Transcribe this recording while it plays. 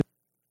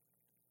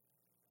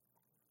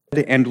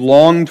and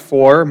longed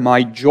for,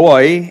 my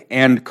joy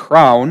and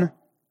crown.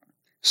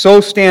 So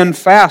stand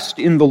fast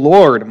in the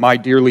Lord, my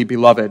dearly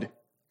beloved.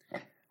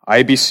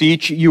 I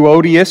beseech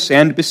Euodias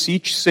and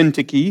beseech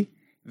Syntyche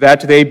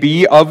that they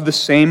be of the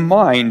same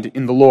mind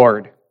in the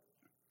Lord.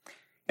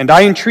 And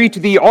I entreat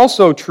thee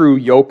also, true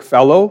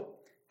yokefellow,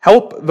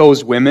 help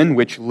those women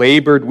which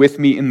labored with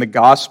me in the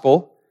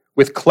gospel,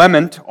 with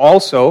Clement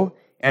also,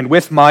 and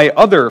with my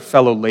other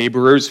fellow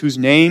laborers whose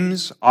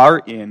names are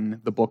in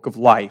the book of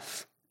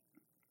life.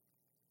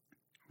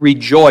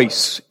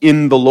 Rejoice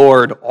in the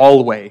Lord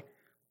always.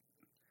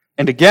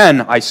 And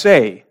again I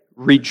say,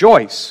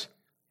 rejoice.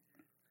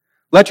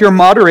 Let your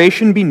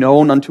moderation be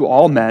known unto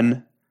all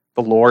men.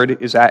 The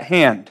Lord is at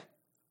hand.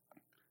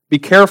 Be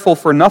careful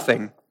for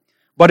nothing,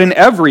 but in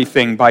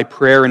everything by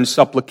prayer and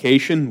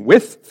supplication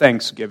with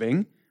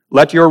thanksgiving,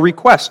 let your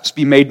requests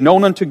be made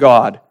known unto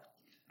God.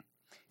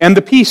 And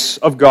the peace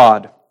of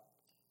God,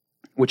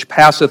 which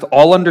passeth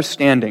all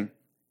understanding,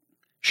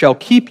 shall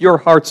keep your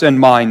hearts and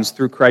minds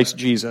through Christ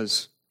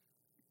Jesus.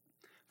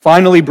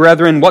 Finally,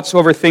 brethren,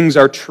 whatsoever things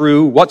are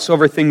true,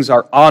 whatsoever things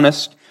are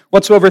honest,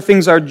 whatsoever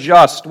things are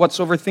just,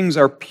 whatsoever things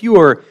are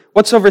pure,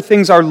 whatsoever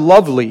things are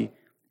lovely,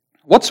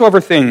 whatsoever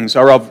things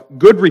are of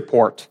good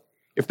report,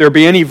 if there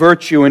be any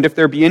virtue and if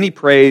there be any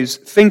praise,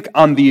 think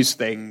on these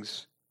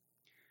things.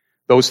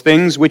 Those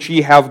things which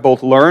ye have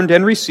both learned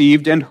and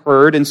received and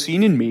heard and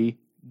seen in me,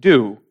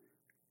 do,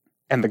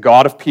 and the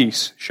God of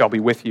peace shall be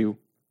with you.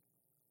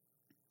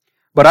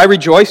 But I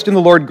rejoiced in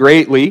the Lord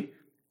greatly,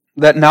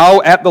 that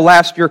now at the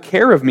last your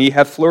care of me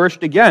hath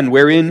flourished again,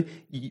 wherein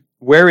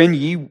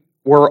ye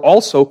were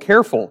also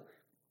careful,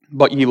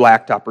 but ye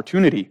lacked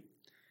opportunity.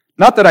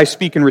 Not that I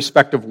speak in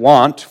respect of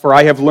want, for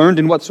I have learned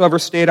in whatsoever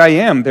state I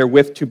am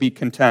therewith to be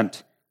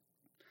content.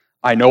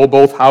 I know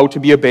both how to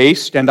be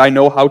abased, and I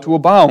know how to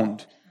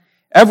abound.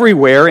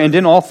 Everywhere and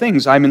in all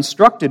things I am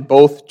instructed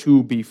both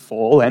to be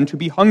full and to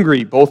be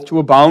hungry, both to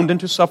abound and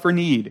to suffer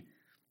need.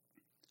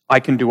 I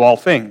can do all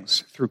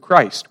things through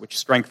Christ, which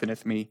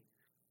strengtheneth me.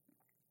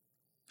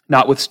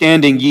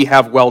 Notwithstanding, ye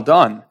have well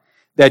done,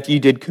 that ye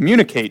did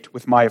communicate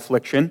with my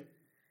affliction.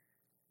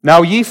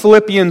 Now ye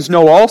Philippians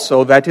know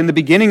also that in the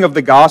beginning of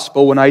the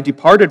gospel, when I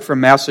departed from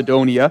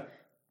Macedonia,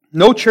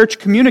 no church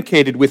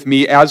communicated with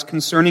me as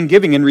concerning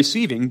giving and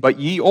receiving, but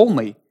ye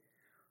only.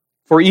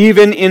 For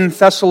even in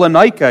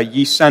Thessalonica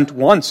ye sent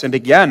once and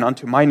again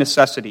unto my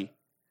necessity,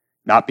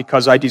 not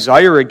because I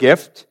desire a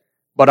gift,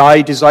 but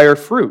I desire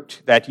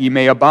fruit, that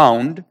may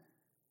abound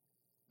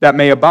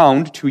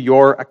to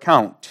your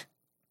account.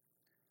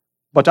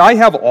 But I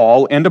have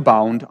all and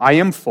abound, I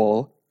am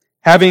full,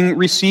 having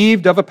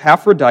received of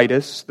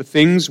Epaphroditus the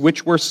things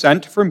which were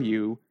sent from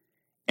you,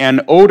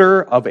 an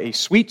odor of a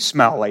sweet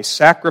smell, a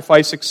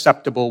sacrifice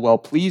acceptable,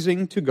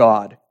 well-pleasing to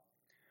God.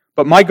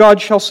 But my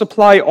God shall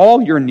supply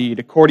all your need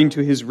according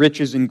to his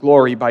riches in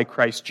glory by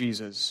Christ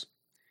Jesus.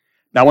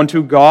 Now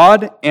unto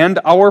God and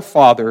our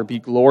Father be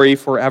glory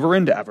forever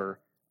and ever.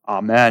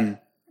 Amen.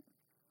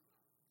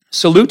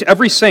 Salute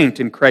every saint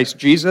in Christ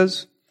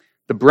Jesus.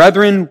 The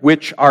brethren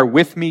which are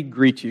with me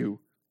greet you.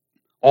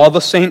 All the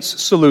saints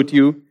salute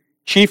you,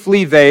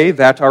 chiefly they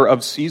that are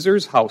of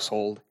Caesar's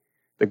household.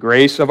 The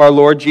grace of our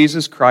Lord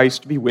Jesus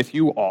Christ be with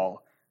you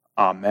all.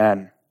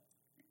 Amen.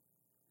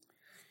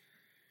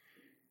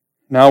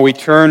 Now we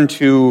turn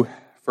to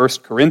 1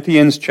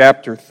 Corinthians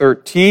chapter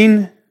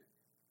 13.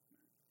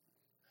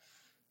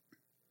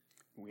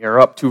 We are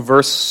up to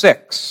verse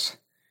 6.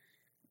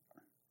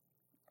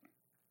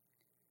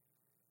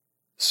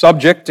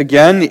 Subject,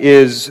 again,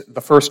 is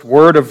the first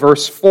word of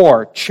verse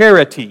 4,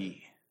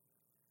 charity.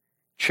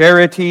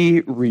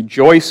 Charity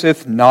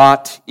rejoiceth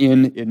not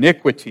in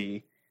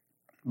iniquity,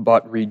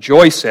 but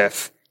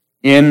rejoiceth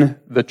in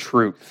the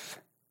truth.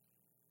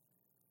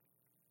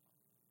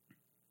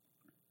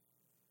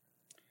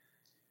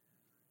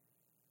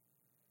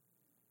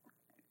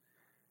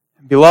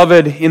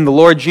 Beloved in the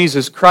Lord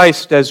Jesus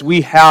Christ, as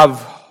we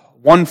have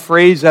one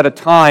phrase at a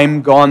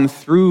time gone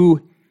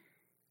through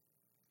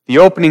the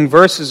opening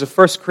verses of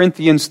 1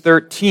 Corinthians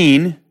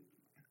 13,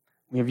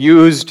 we have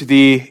used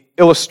the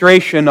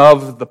illustration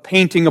of the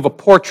painting of a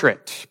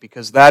portrait,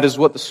 because that is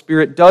what the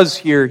Spirit does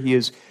here. He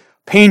is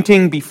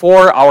painting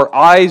before our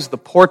eyes the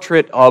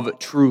portrait of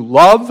true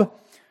love,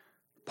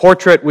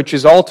 portrait which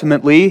is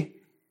ultimately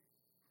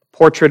a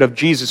portrait of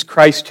Jesus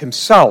Christ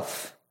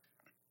himself.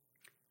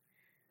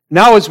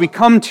 Now, as we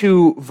come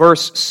to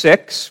verse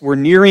 6, we're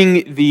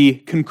nearing the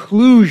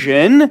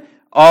conclusion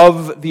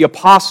of the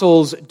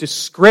apostle's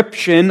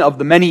description of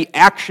the many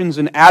actions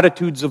and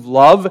attitudes of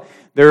love.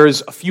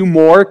 There's a few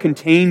more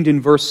contained in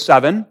verse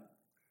 7.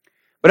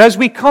 But as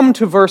we come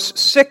to verse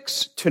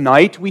 6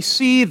 tonight, we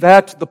see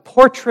that the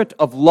portrait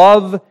of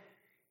love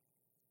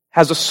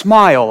has a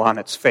smile on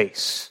its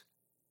face.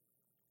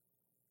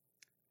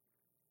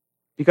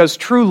 Because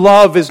true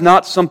love is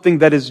not something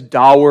that is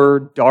dour,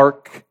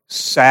 dark,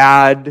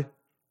 sad,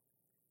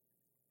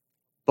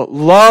 but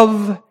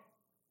love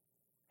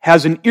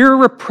has an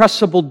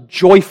irrepressible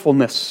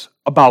joyfulness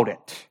about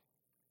it.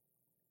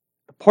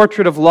 The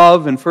portrait of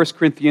love in 1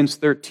 Corinthians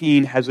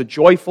 13 has a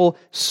joyful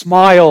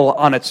smile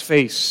on its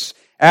face.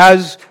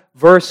 As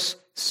verse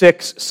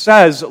 6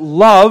 says,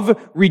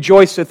 love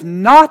rejoiceth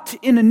not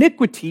in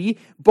iniquity,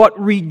 but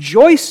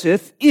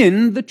rejoiceth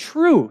in the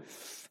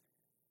truth.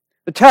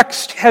 The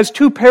text has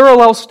two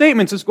parallel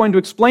statements. It's going to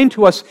explain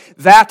to us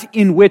that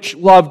in which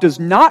love does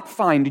not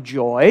find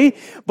joy,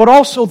 but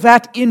also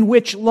that in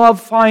which love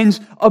finds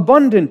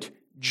abundant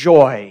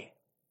joy.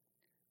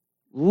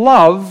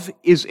 Love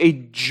is a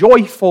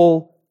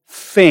joyful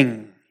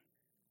thing.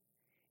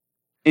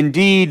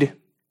 Indeed,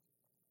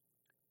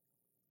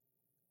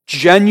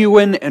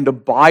 genuine and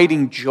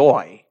abiding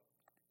joy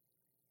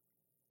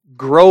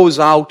grows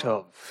out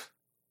of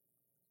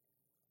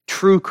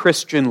true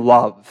Christian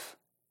love,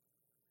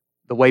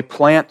 the way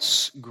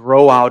plants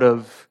grow out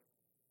of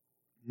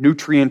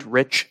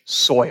nutrient-rich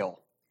soil.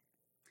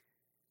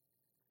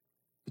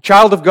 The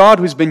child of God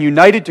who's been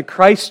united to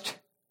Christ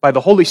by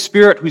the Holy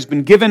Spirit, who's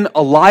been given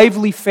a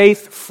lively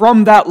faith,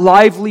 from that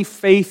lively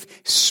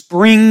faith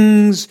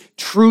springs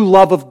true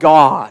love of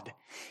God.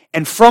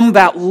 And from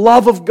that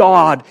love of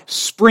God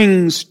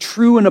springs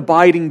true and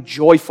abiding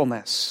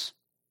joyfulness.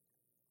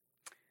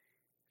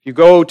 If you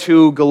go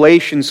to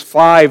Galatians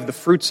 5, the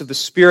fruits of the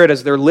Spirit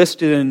as they're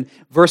listed in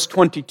verse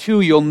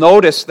 22, you'll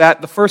notice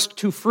that the first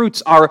two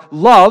fruits are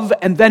love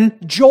and then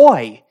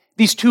joy.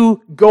 These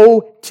two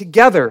go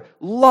together.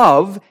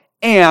 Love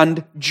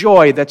and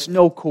joy. That's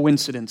no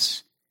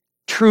coincidence.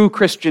 True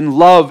Christian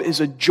love is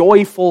a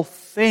joyful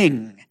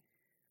thing.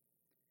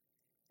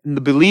 And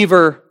the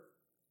believer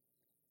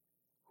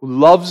who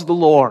loves the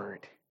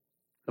Lord,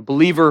 the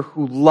believer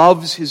who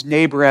loves his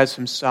neighbor as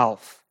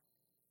himself,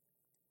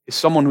 is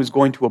someone who's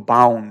going to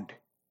abound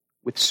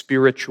with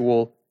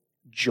spiritual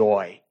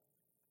joy.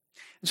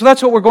 And so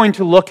that's what we're going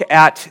to look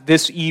at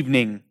this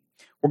evening.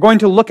 We're going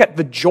to look at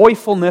the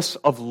joyfulness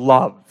of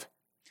love.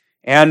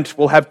 And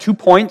we'll have 2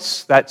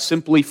 points that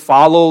simply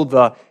follow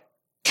the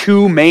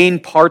two main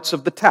parts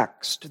of the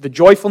text. The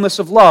joyfulness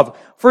of love.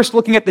 First,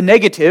 looking at the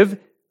negative,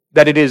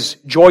 that it is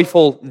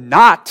joyful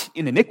not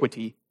in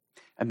iniquity.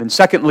 And then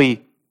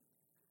secondly,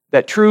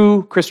 that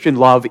true Christian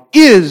love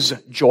is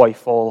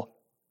joyful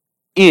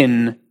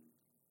in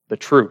the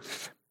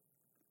truth.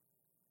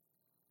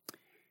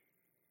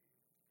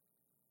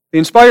 The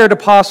inspired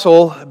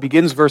apostle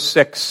begins verse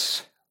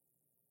 6,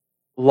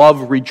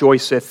 love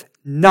rejoiceth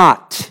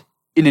not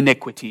in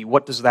iniquity.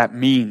 What does that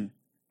mean?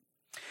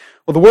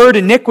 Well, the word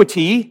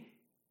iniquity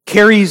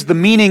carries the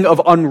meaning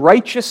of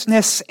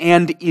unrighteousness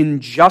and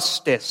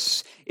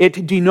injustice.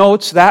 It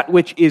denotes that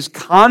which is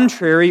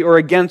contrary or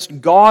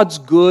against God's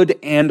good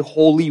and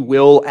holy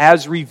will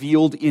as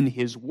revealed in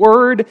His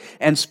Word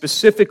and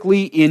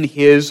specifically in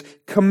His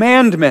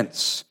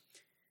commandments.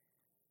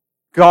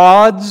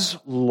 God's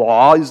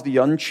law is the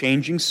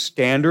unchanging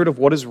standard of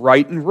what is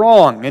right and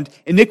wrong, and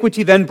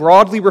iniquity then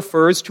broadly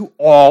refers to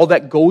all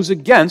that goes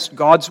against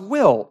God's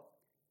will.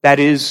 That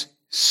is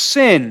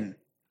sin.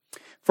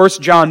 1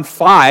 John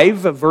 5,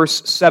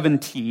 verse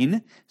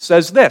 17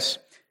 says this,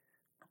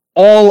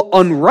 all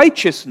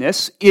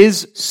unrighteousness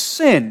is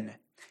sin.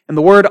 And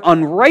the word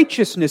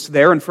unrighteousness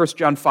there in 1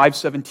 John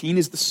 5:17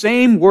 is the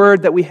same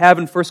word that we have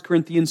in 1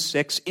 Corinthians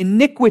 6,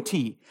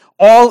 iniquity.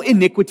 All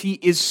iniquity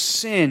is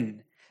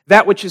sin,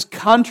 that which is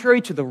contrary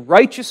to the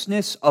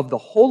righteousness of the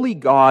holy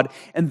God,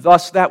 and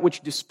thus that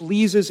which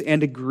displeases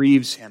and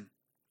grieves Him.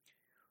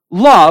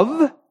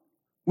 Love,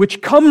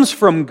 which comes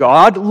from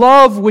God,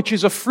 love which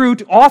is a fruit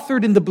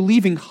authored in the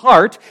believing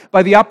heart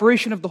by the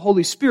operation of the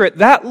Holy Spirit,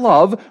 that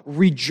love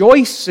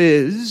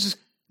rejoices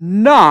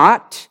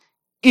not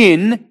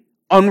in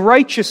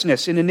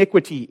unrighteousness, in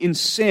iniquity, in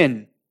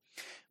sin.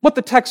 What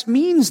the text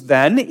means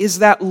then is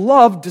that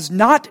love does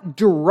not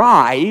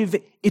derive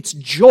its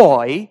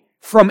joy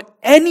from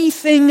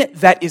anything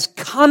that is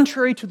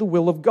contrary to the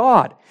will of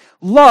God.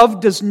 Love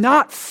does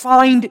not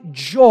find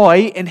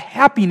joy and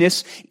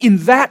happiness in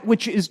that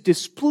which is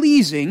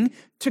displeasing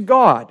to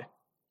God.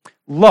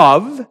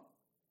 Love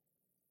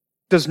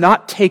does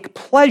not take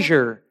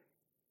pleasure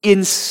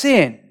in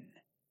sin.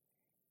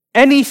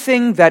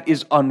 Anything that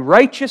is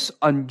unrighteous,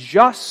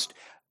 unjust,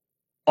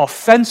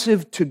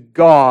 offensive to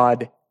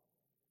God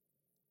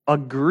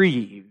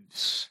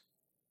aggrieves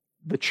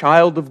the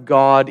child of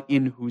God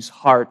in whose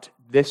heart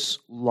this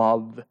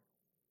love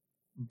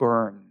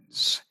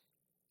burns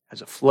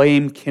as a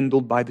flame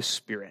kindled by the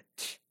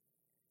Spirit.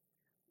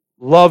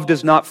 Love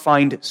does not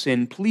find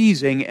sin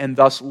pleasing, and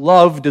thus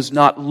love does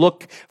not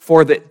look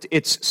for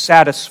its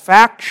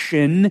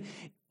satisfaction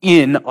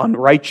in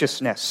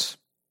unrighteousness.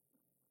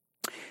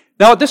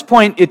 Now, at this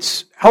point,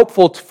 it's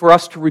helpful for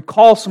us to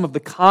recall some of the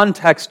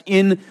context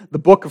in the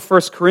book of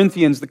 1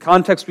 Corinthians, the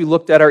context we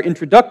looked at our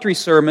introductory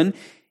sermon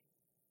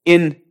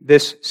in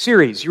this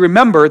series. You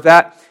remember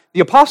that the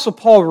Apostle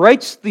Paul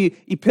writes the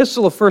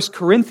epistle of 1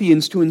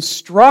 Corinthians to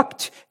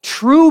instruct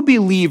true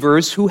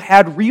believers who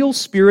had real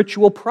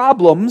spiritual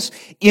problems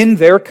in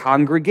their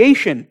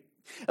congregation.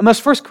 And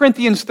thus 1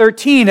 Corinthians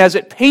 13, as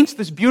it paints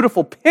this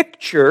beautiful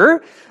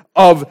picture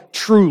of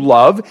true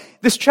love.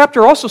 This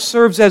chapter also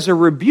serves as a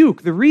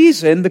rebuke. The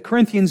reason the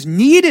Corinthians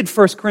needed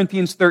 1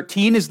 Corinthians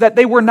 13 is that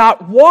they were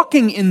not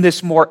walking in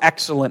this more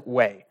excellent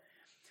way.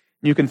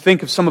 You can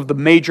think of some of the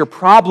major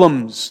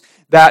problems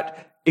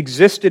that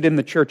existed in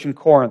the church in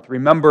Corinth.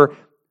 Remember,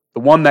 the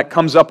one that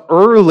comes up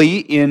early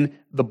in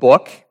the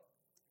book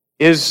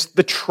is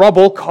the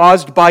trouble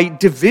caused by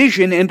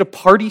division and a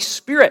party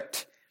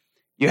spirit.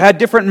 You had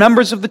different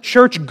members of the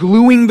church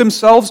gluing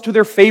themselves to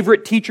their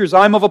favorite teachers.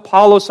 I'm of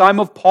Apollos, I'm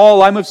of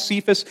Paul, I'm of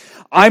Cephas,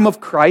 I'm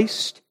of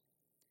Christ.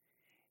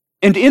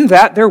 And in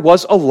that, there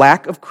was a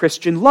lack of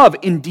Christian love.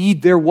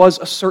 Indeed, there was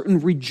a certain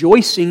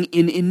rejoicing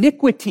in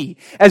iniquity.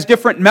 As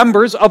different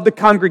members of the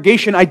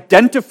congregation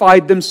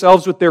identified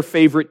themselves with their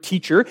favorite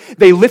teacher,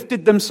 they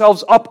lifted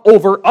themselves up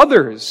over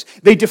others.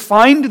 They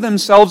defined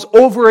themselves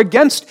over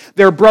against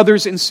their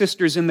brothers and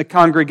sisters in the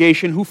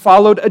congregation who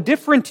followed a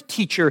different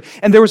teacher.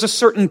 And there was a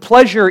certain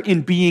pleasure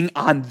in being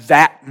on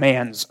that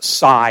man's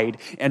side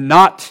and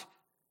not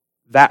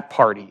that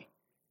party.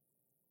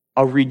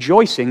 A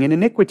rejoicing in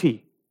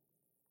iniquity.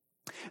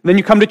 Then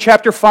you come to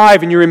chapter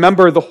 5 and you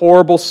remember the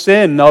horrible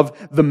sin of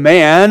the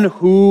man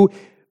who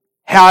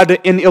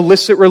had an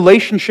illicit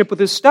relationship with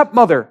his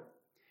stepmother.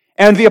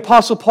 And the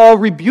Apostle Paul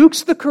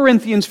rebukes the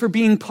Corinthians for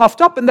being puffed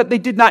up and that they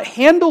did not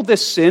handle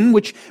this sin,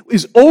 which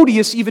is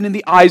odious even in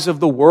the eyes of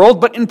the world,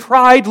 but in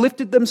pride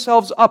lifted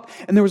themselves up.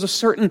 And there was a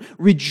certain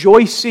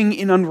rejoicing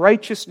in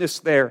unrighteousness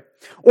there.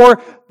 Or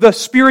the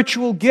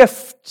spiritual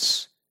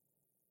gifts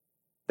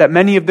that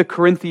many of the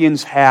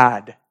Corinthians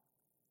had.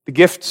 The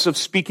gifts of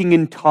speaking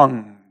in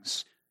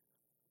tongues,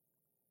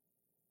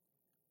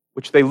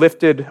 which they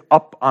lifted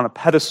up on a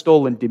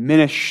pedestal and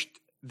diminished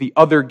the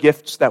other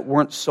gifts that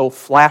weren't so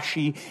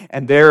flashy,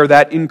 and there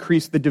that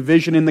increased the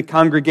division in the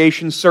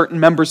congregation. Certain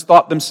members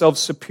thought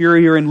themselves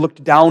superior and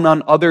looked down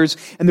on others,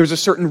 and there's a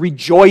certain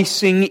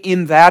rejoicing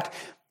in that,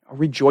 a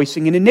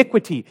rejoicing in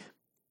iniquity.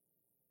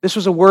 This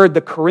was a word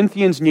the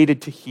Corinthians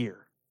needed to hear,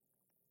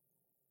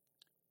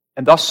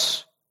 and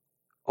thus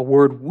a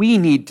word we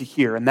need to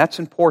hear, and that's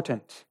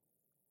important.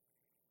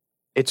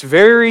 It's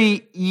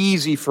very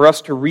easy for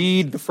us to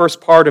read the first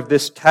part of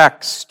this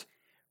text.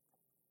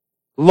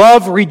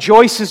 Love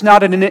rejoices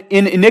not in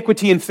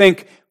iniquity and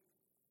think,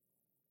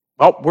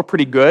 well, we're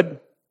pretty good.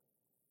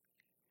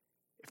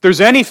 If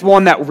there's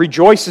anyone that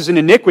rejoices in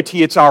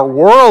iniquity, it's our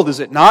world, is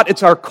it not?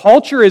 It's our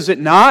culture, is it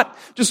not?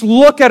 Just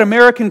look at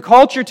American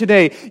culture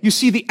today. You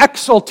see the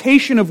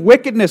exaltation of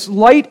wickedness.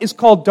 Light is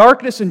called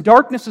darkness, and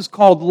darkness is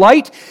called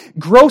light.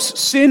 Gross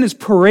sin is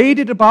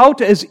paraded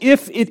about as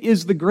if it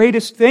is the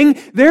greatest thing.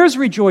 There's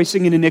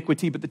rejoicing in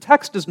iniquity, but the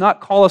text does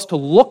not call us to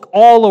look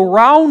all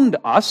around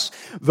us,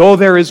 though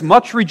there is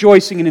much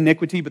rejoicing in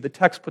iniquity, but the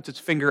text puts its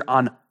finger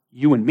on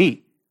you and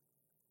me,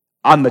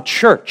 on the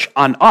church,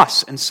 on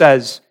us, and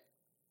says,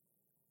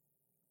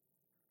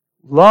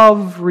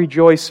 love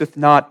rejoiceth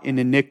not in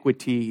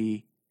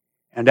iniquity.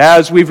 And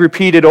as we've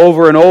repeated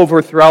over and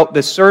over throughout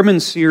this sermon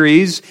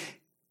series,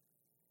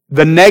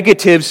 the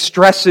negative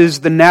stresses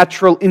the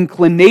natural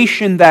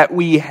inclination that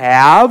we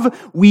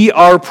have. We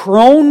are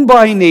prone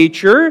by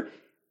nature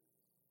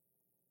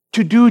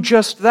to do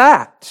just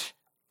that,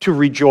 to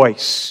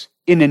rejoice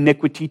in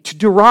iniquity, to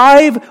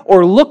derive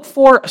or look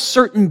for a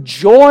certain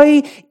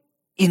joy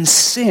in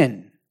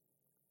sin.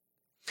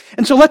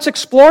 And so let's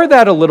explore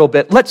that a little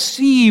bit. Let's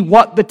see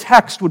what the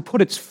text would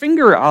put its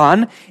finger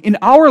on in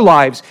our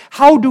lives.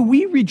 How do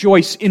we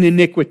rejoice in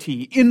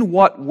iniquity? In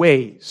what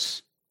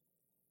ways?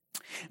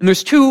 And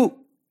there's two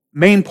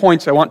main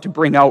points I want to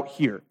bring out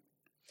here.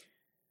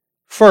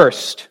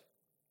 First,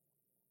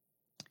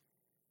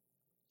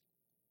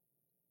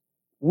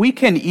 we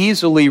can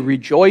easily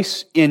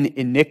rejoice in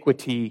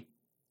iniquity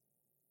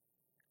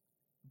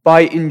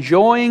by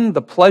enjoying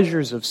the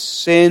pleasures of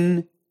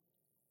sin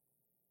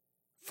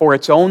for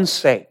its own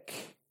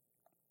sake.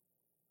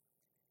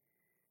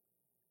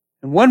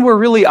 And when we're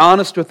really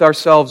honest with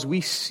ourselves,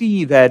 we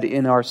see that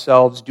in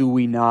ourselves, do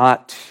we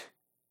not?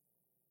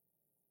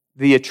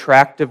 The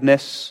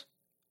attractiveness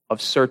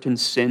of certain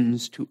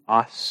sins to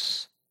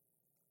us.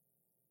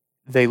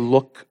 They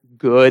look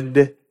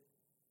good.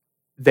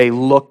 They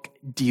look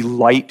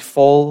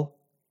delightful.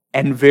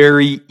 And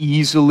very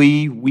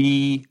easily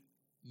we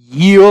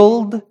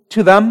yield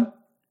to them.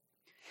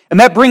 And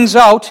that brings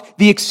out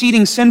the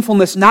exceeding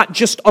sinfulness not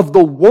just of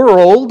the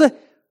world,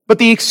 but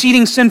the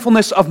exceeding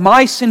sinfulness of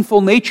my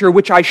sinful nature,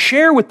 which I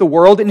share with the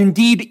world, and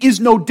indeed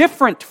is no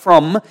different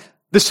from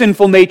the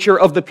sinful nature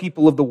of the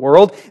people of the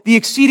world. The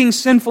exceeding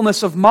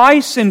sinfulness of my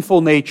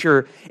sinful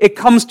nature, it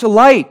comes to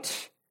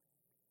light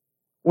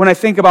when I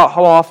think about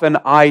how often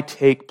I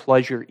take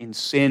pleasure in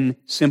sin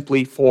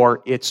simply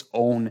for its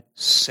own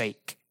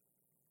sake.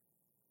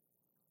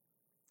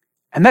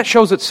 And that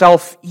shows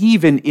itself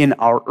even in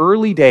our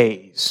early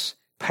days.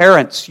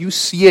 Parents, you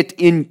see it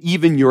in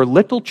even your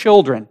little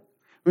children.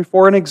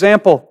 For an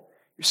example,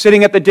 you're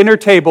sitting at the dinner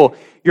table,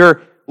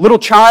 your little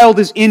child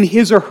is in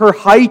his or her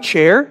high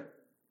chair,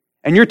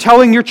 and you're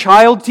telling your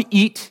child to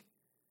eat,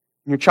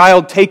 and your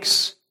child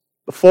takes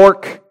the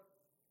fork and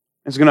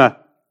is going to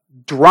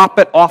drop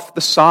it off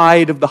the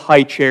side of the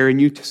high chair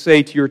and you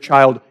say to your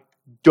child,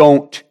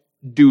 "Don't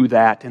do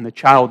that." And the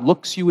child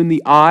looks you in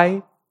the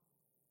eye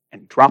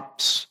and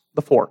drops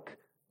the fork.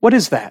 What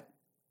is that?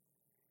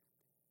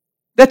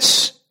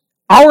 That's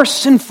our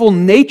sinful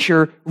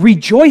nature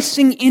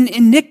rejoicing in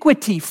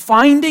iniquity,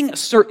 finding a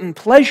certain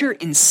pleasure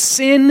in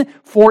sin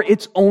for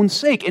its own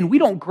sake. And we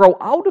don't grow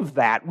out of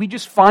that. We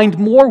just find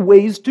more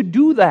ways to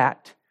do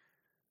that.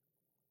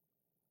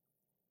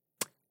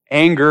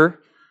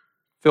 Anger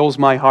fills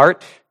my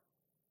heart.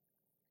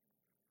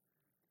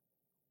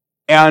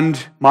 And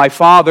my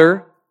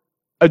Father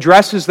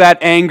addresses that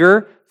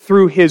anger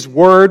through His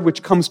Word,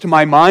 which comes to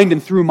my mind,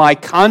 and through my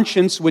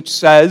conscience, which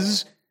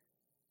says,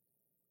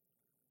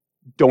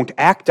 don't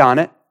act on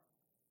it.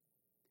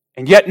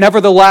 And yet,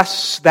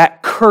 nevertheless,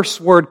 that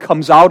curse word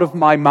comes out of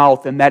my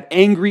mouth, and that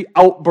angry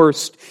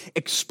outburst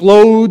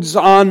explodes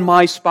on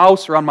my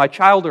spouse or on my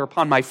child or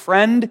upon my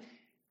friend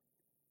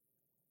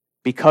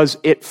because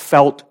it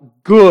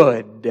felt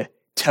good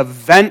to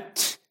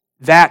vent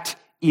that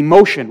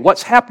emotion.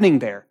 What's happening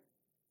there?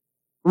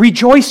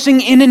 Rejoicing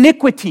in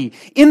iniquity.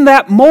 In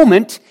that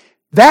moment,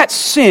 that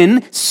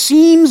sin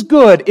seems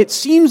good. It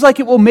seems like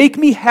it will make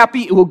me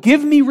happy. It will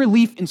give me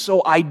relief. And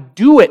so I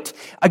do it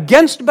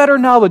against better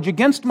knowledge,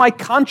 against my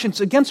conscience,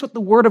 against what the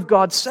Word of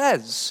God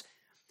says.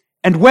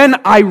 And when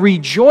I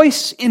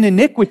rejoice in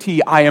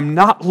iniquity, I am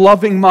not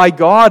loving my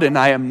God and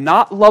I am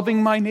not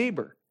loving my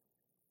neighbor.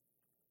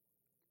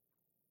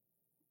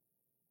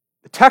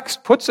 The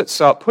text puts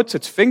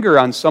its finger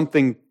on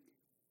something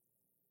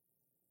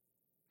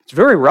that's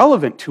very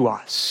relevant to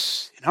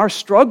us in our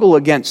struggle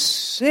against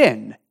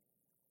sin.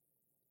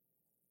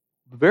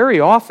 Very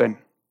often,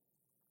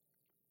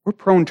 we're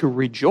prone to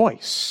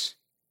rejoice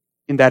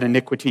in that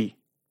iniquity.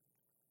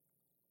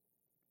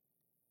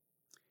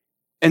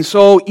 And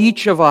so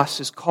each of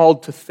us is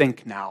called to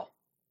think now.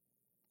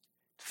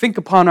 Think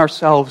upon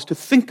ourselves, to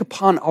think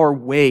upon our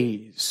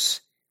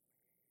ways.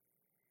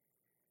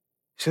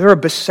 Is there a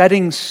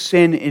besetting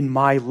sin in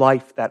my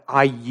life that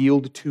I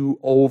yield to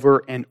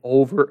over and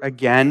over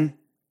again?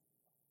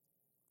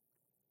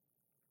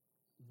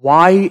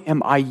 Why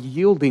am I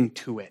yielding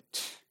to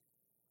it?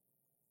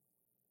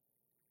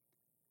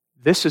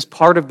 This is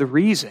part of the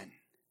reason.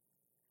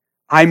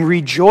 I'm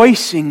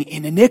rejoicing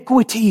in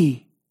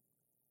iniquity.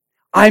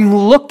 I'm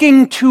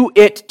looking to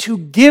it to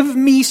give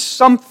me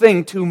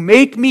something, to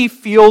make me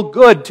feel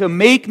good, to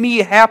make me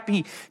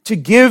happy, to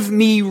give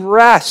me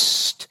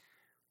rest.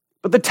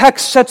 But the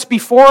text sets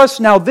before us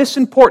now this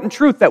important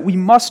truth that we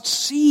must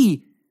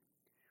see.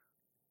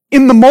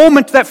 In the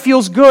moment that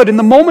feels good, in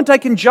the moment I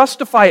can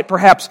justify it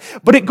perhaps,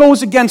 but it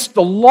goes against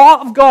the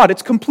law of God.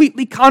 It's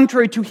completely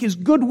contrary to His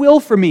good will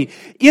for me.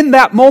 In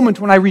that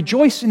moment when I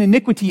rejoice in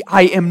iniquity,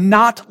 I am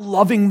not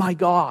loving my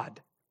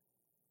God.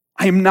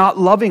 I am not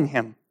loving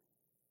Him.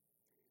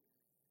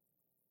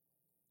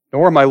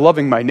 Nor am I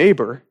loving my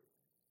neighbor,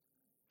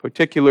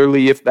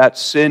 particularly if that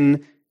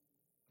sin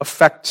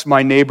affects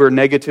my neighbor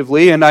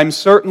negatively, and I'm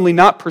certainly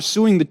not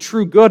pursuing the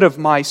true good of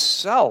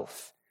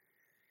myself.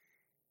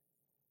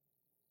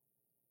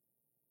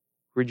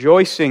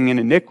 Rejoicing in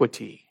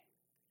iniquity.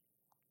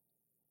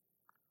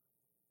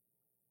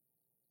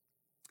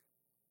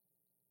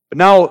 But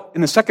now,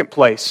 in the second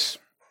place,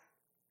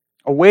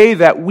 a way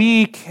that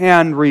we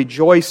can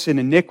rejoice in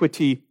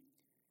iniquity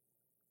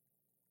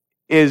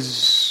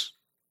is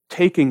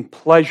taking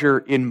pleasure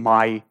in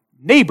my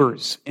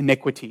neighbor's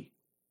iniquity.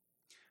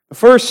 The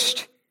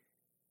first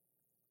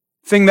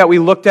thing that we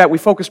looked at, we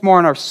focus more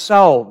on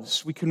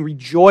ourselves. We can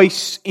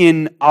rejoice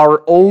in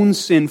our own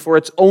sin for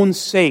its own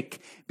sake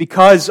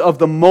because of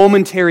the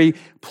momentary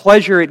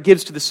pleasure it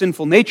gives to the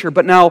sinful nature.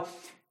 But now,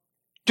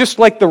 just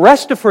like the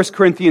rest of 1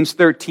 Corinthians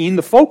 13,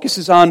 the focus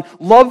is on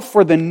love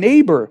for the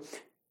neighbor.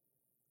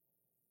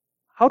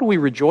 How do we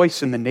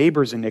rejoice in the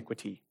neighbor's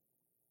iniquity?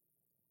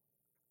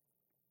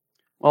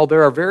 Well,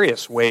 there are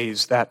various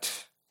ways that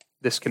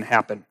this can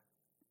happen.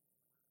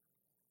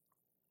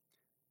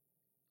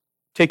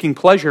 Taking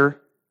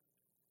pleasure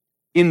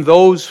in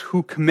those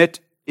who commit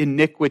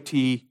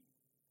iniquity,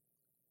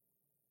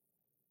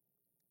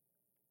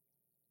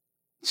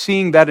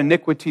 seeing that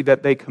iniquity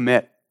that they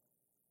commit,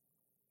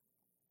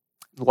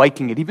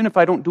 liking it, even if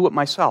I don't do it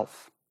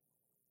myself.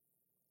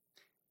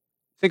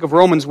 Think of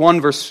Romans 1,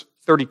 verse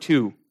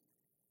 32.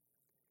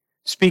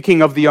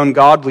 Speaking of the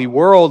ungodly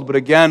world, but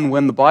again,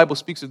 when the Bible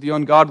speaks of the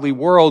ungodly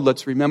world,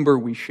 let's remember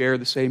we share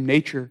the same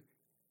nature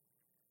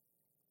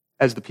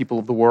as the people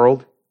of the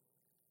world,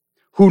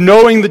 who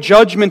knowing the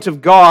judgment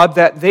of God,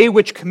 that they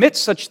which commit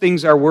such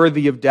things are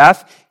worthy of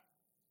death,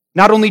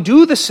 not only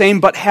do the same,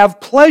 but have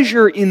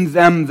pleasure in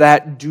them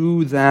that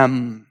do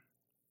them.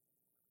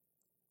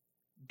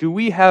 Do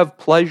we have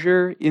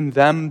pleasure in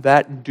them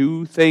that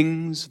do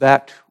things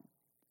that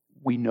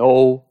we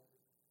know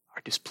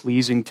are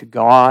displeasing to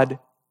God?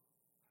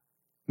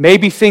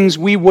 Maybe things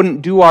we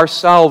wouldn't do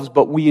ourselves,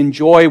 but we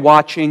enjoy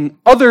watching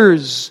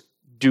others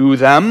do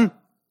them,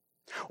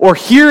 or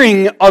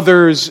hearing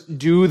others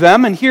do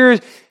them. And here,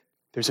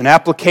 there's an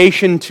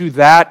application to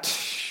that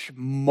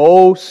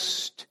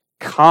most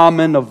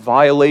common of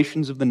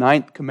violations of the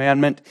 9th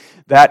commandment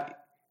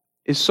that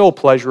is so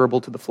pleasurable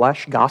to the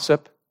flesh,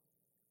 gossip.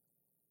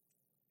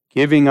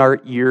 Giving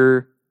our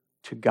ear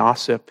to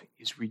gossip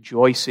is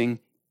rejoicing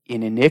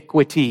in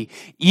iniquity.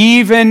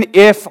 Even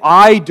if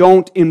I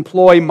don't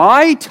employ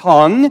my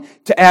tongue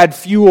to add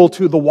fuel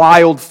to the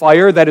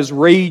wildfire that is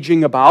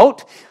raging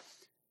about,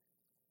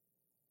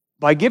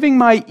 by giving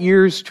my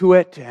ears to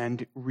it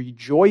and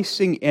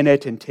rejoicing in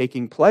it and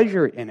taking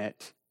pleasure in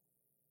it,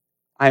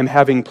 I am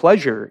having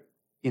pleasure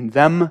in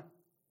them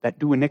that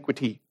do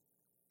iniquity.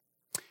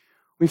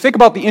 We think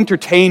about the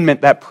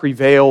entertainment that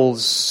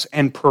prevails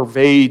and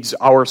pervades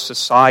our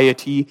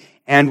society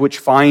and which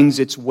finds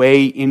its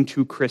way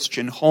into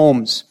Christian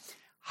homes.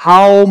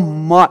 How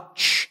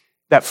much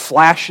that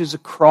flashes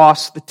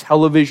across the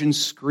television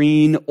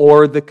screen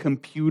or the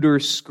computer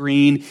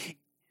screen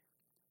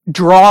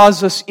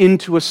draws us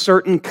into a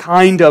certain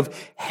kind of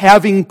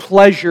having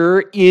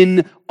pleasure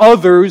in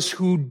others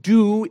who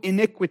do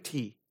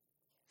iniquity.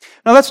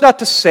 Now, that's not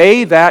to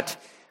say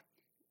that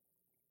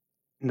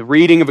in the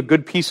reading of a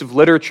good piece of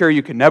literature,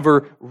 you can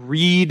never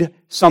read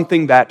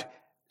something that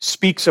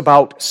speaks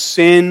about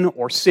sin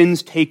or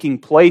sins taking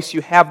place.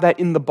 You have that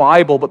in the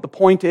Bible, but the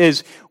point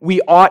is, we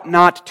ought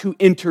not to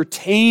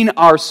entertain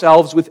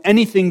ourselves with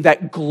anything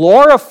that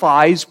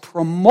glorifies,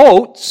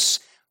 promotes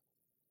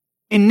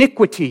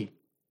iniquity,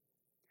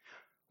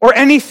 or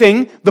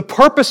anything the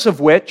purpose of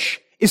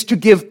which is to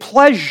give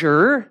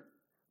pleasure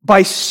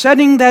by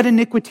setting that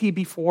iniquity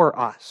before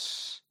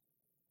us.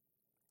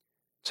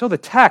 So the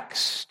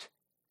text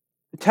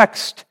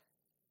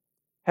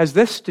has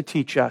this to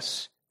teach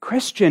us.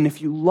 Christian,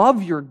 if you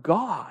love your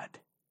God,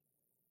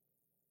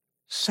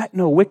 set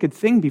no wicked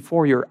thing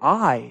before your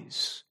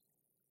eyes.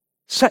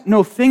 Set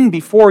no thing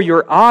before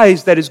your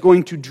eyes that is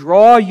going to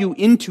draw you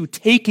into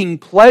taking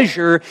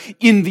pleasure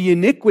in the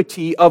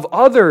iniquity of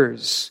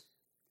others.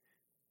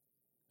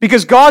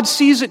 Because God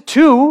sees it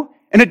too,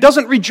 and it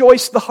doesn't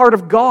rejoice the heart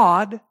of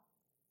God.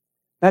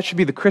 That should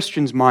be the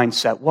Christian's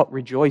mindset. What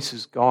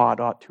rejoices God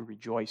ought to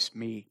rejoice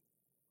me.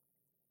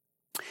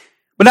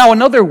 But now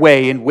another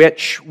way in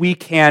which we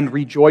can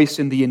rejoice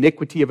in the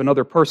iniquity of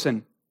another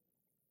person.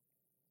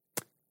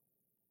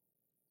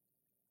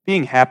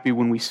 Being happy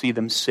when we see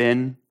them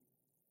sin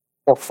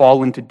or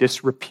fall into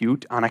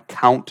disrepute on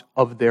account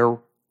of their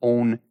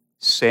own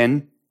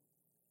sin.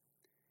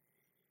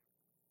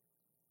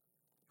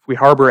 If we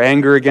harbor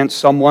anger against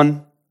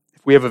someone,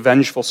 if we have a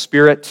vengeful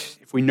spirit,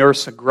 if we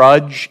nurse a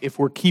grudge, if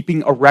we're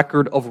keeping a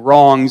record of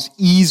wrongs,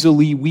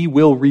 easily we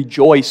will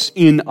rejoice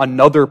in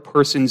another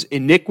person's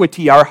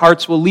iniquity. Our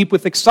hearts will leap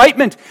with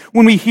excitement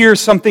when we hear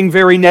something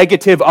very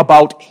negative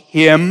about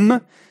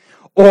him,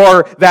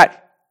 or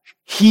that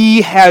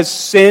he has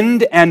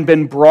sinned and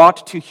been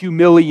brought to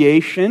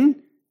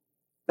humiliation.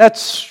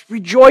 That's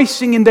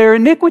rejoicing in their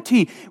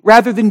iniquity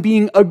rather than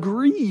being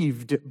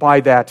aggrieved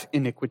by that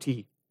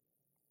iniquity.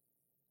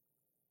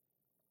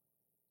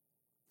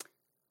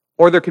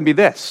 Or there can be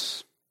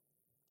this,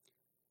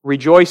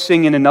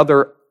 rejoicing in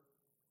another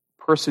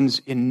person's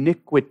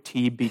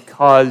iniquity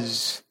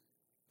because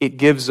it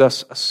gives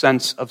us a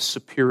sense of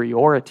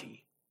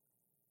superiority.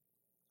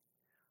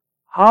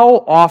 How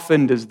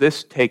often does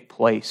this take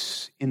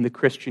place in the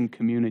Christian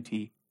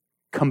community?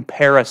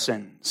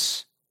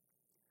 Comparisons.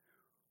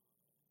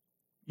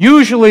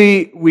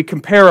 Usually we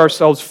compare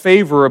ourselves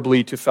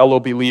favorably to fellow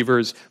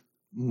believers.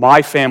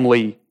 My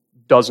family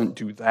doesn't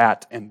do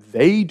that, and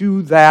they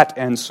do that,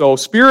 and so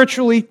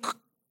spiritually,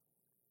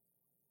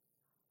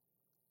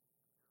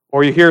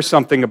 or you hear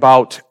something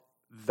about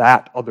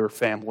that other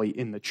family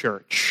in the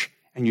church,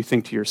 and you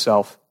think to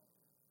yourself,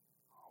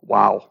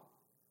 wow,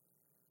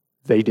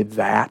 they did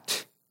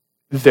that,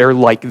 they're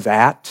like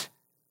that,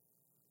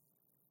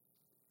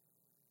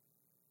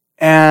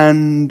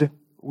 and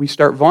we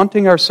start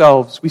vaunting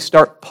ourselves, we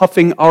start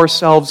puffing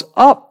ourselves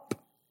up.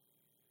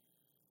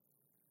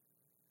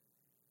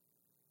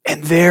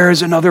 And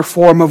there's another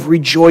form of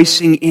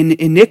rejoicing in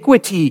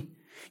iniquity.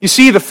 You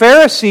see, the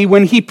Pharisee,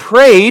 when he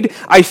prayed,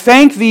 I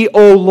thank thee,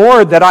 O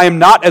Lord, that I am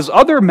not as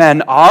other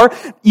men are,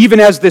 even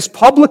as this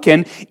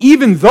publican,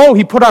 even though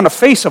he put on a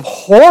face of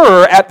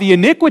horror at the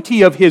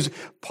iniquity of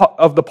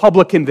the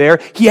publican there,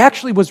 he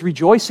actually was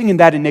rejoicing in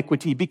that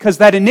iniquity, because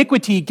that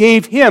iniquity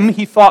gave him,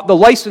 he thought, the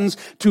license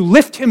to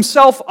lift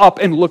himself up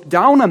and look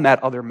down on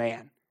that other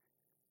man.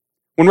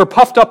 When we're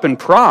puffed up in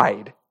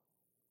pride,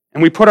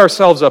 and we put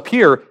ourselves up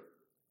here,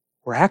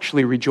 we're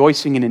actually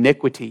rejoicing in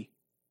iniquity.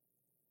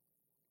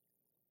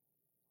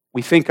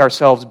 We think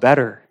ourselves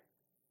better,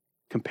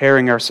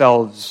 comparing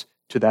ourselves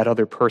to that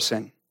other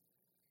person.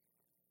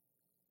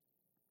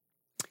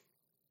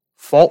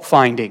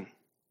 Fault-finding,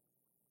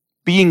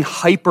 being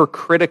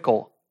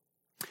hypercritical.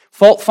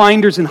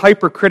 Fault-finders and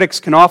hypercritics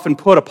can often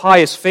put a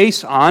pious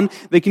face on.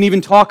 They can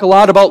even talk a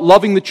lot about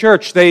loving the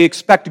church. They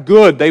expect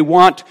good. They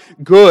want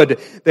good.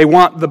 They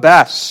want the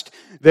best.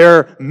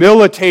 They're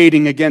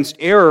militating against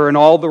error and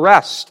all the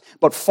rest.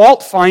 But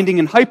fault-finding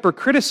and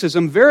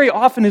hypercriticism very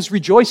often is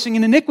rejoicing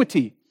in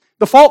iniquity.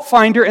 The fault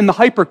finder and the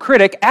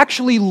hypercritic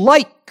actually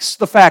likes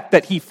the fact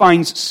that he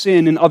finds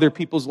sin in other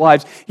people's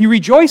lives. He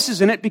rejoices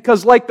in it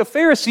because, like the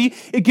Pharisee,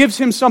 it gives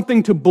him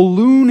something to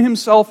balloon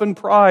himself in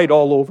pride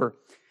all over.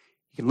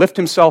 He can lift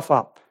himself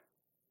up.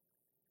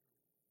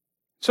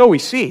 So we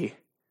see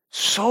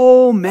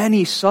so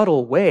many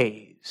subtle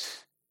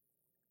ways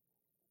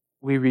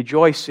we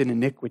rejoice in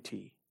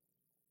iniquity,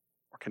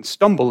 or can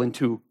stumble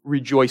into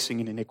rejoicing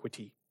in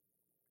iniquity.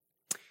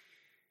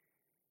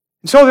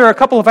 And so there are a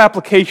couple of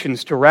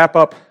applications to wrap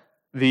up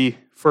the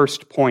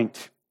first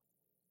point.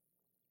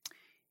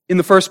 In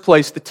the first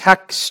place, the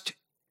text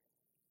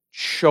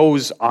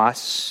shows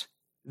us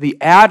the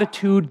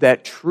attitude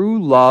that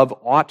true love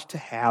ought to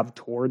have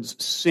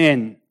towards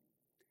sin.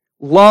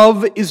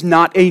 Love is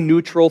not a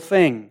neutral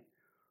thing.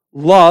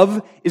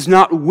 Love is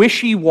not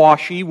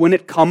wishy-washy when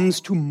it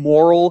comes to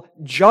moral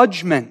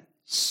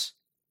judgments.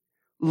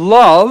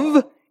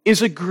 Love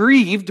is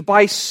aggrieved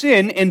by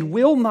sin and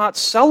will not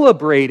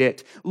celebrate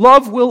it.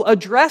 Love will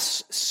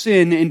address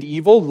sin and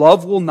evil.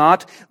 Love will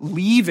not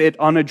leave it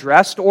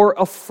unaddressed or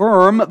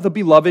affirm the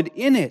beloved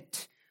in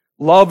it.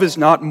 Love is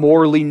not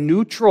morally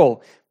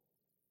neutral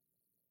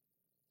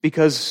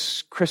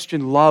because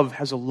Christian love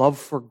has a love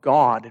for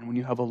God, and when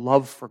you have a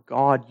love for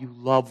God, you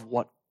love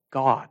what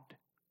God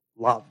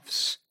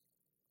loves.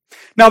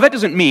 Now, that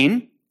doesn't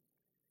mean,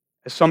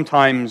 as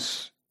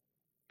sometimes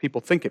people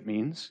think it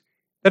means,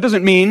 that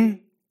doesn't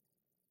mean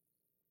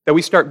that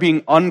we start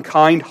being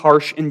unkind,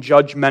 harsh, and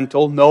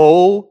judgmental.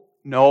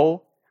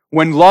 No.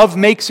 When love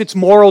makes its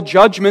moral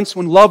judgments,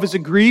 when love is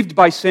aggrieved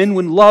by sin,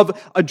 when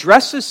love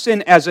addresses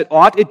sin as it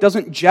ought, it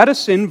doesn't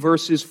jettison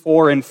verses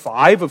 4 and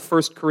 5 of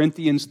 1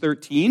 Corinthians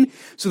 13,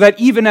 so that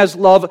even as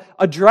love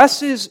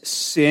addresses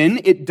sin,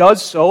 it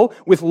does so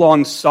with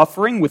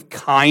long-suffering, with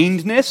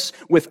kindness,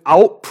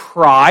 without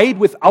pride,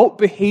 without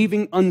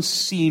behaving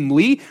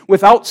unseemly,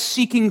 without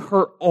seeking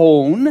her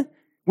own,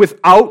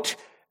 without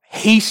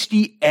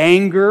hasty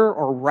anger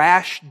or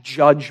rash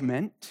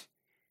judgment.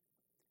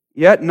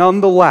 Yet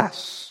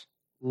nonetheless,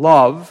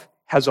 love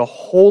has a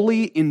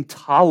holy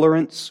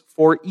intolerance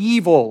for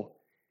evil.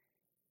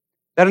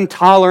 That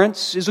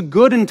intolerance is a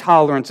good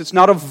intolerance. It's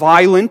not a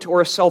violent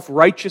or a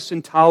self-righteous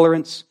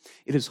intolerance.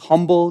 It is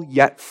humble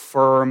yet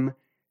firm,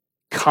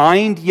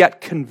 kind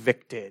yet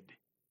convicted.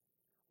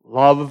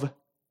 Love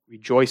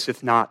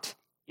rejoiceth not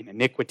in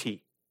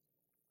iniquity.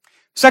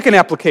 Second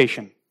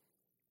application.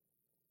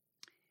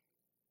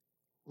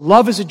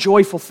 Love is a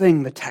joyful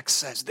thing, the text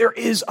says. There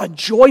is a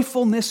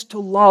joyfulness to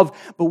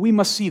love, but we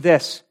must see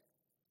this.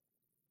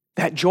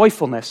 That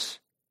joyfulness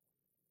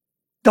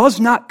does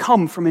not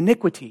come from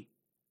iniquity.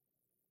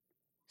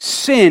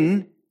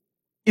 Sin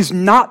is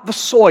not the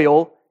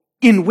soil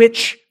in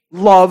which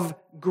love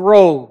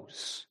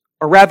grows,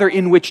 or rather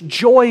in which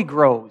joy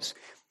grows.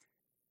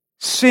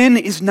 Sin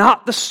is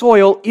not the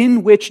soil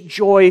in which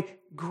joy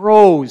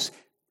grows.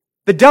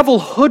 The devil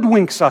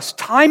hoodwinks us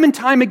time and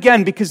time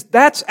again because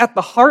that's at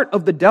the heart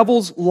of the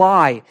devil's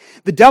lie.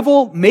 The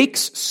devil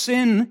makes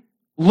sin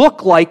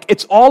look like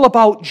it's all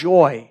about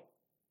joy.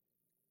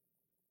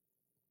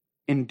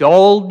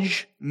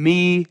 Indulge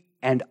me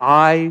and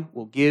I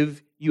will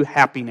give you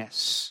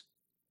happiness.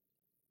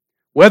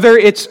 Whether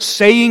it's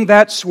saying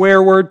that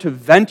swear word to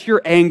vent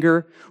your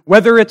anger,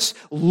 whether it's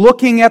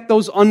looking at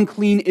those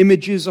unclean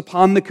images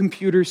upon the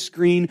computer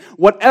screen,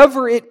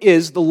 whatever it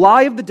is, the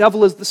lie of the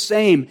devil is the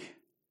same.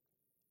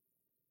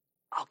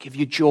 I'll give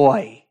you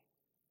joy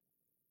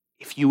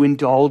if you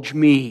indulge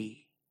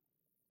me.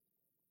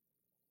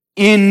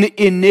 In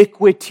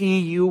iniquity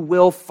you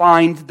will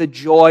find the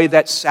joy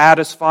that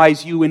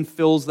satisfies you and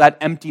fills that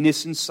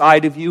emptiness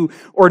inside of you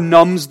or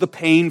numbs the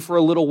pain for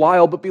a little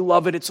while. But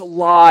beloved, it's a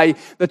lie.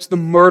 That's the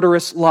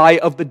murderous lie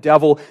of the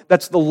devil.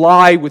 That's the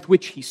lie with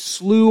which he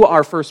slew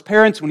our first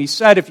parents when he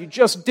said, if you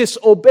just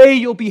disobey,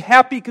 you'll be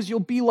happy because you'll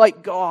be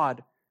like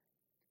God.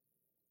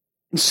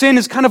 And sin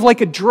is kind of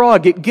like a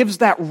drug. It gives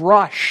that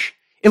rush.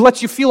 It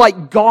lets you feel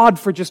like God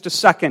for just a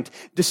second,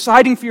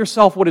 deciding for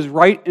yourself what is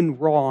right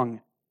and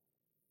wrong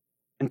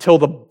until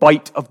the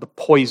bite of the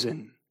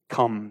poison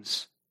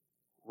comes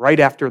right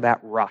after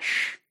that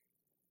rush.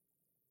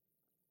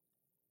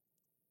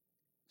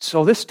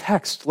 So this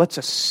text lets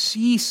us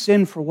see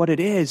sin for what it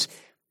is.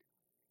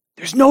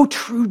 There's no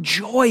true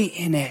joy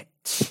in it.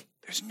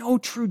 There's no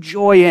true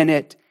joy in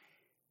it.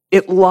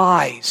 It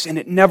lies, and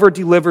it never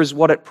delivers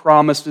what it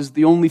promises.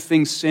 The only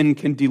thing sin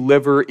can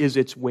deliver is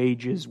its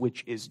wages,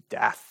 which is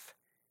death.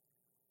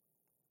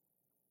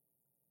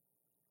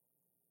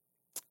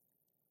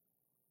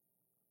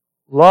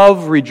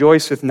 Love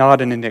rejoiceth not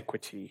in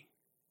iniquity,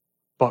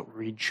 but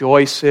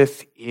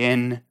rejoiceth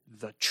in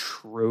the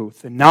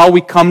truth. And now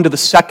we come to the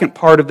second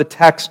part of the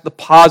text, the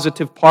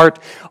positive part,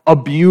 a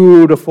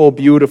beautiful,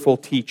 beautiful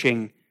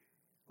teaching.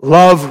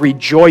 Love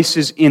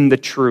rejoices in the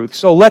truth.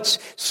 So let's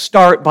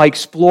start by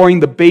exploring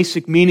the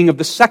basic meaning of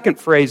the second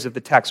phrase of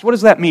the text. What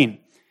does that mean?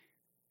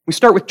 We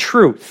start with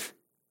truth.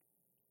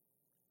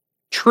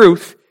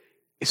 Truth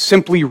is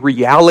simply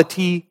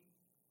reality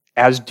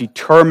as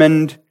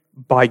determined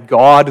by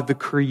God the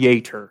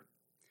Creator.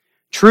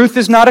 Truth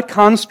is not a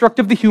construct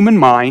of the human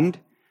mind.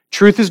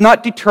 Truth is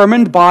not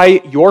determined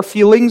by your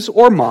feelings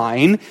or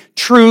mine.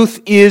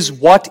 Truth is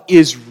what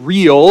is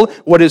real,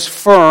 what is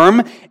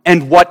firm,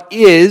 and what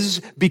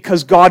is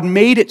because God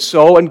made it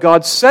so and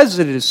God says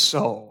it is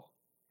so.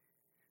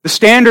 The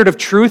standard of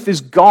truth is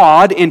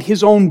God and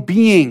His own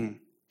being.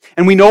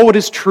 And we know what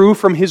is true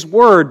from His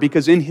Word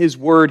because in His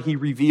Word He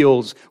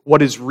reveals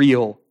what is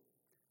real.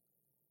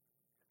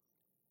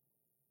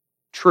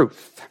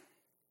 Truth.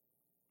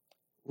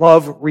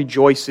 Love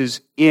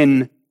rejoices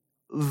in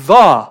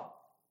the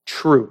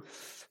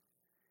truth.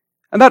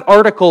 And that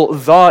article,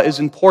 the, is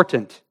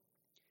important.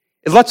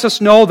 It lets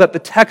us know that the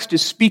text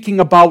is speaking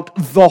about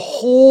the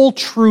whole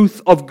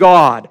truth of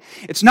God.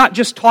 It's not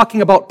just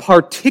talking about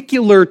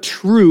particular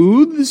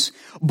truths,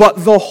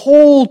 but the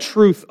whole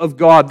truth of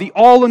God, the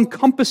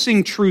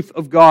all-encompassing truth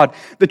of God,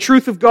 the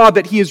truth of God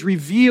that He has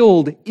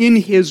revealed in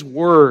His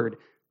Word,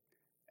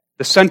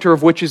 the center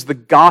of which is the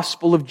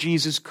gospel of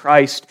Jesus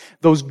Christ,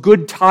 those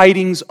good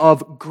tidings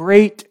of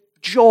great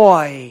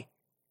joy.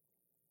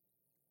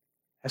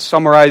 As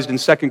summarized in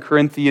 2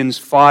 Corinthians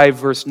 5,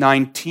 verse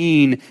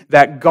 19,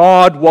 that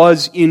God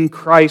was in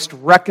Christ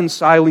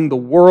reconciling the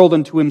world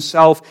unto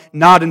Himself,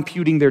 not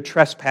imputing their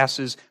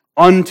trespasses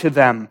unto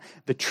them.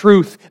 The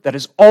truth that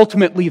is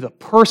ultimately the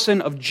person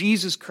of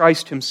Jesus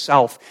Christ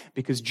Himself,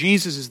 because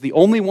Jesus is the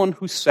only one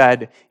who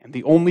said, and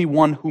the only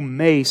one who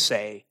may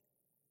say,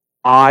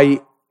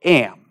 I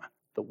am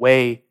the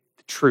way,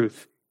 the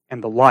truth,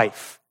 and the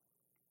life.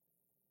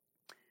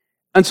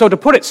 And so to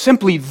put it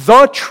simply,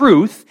 the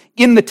truth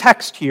in the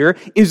text here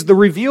is the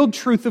revealed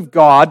truth of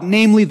God,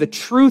 namely the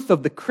truth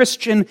of the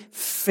Christian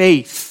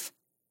faith.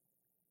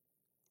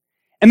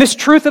 And this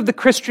truth of the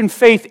Christian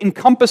faith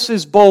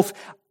encompasses both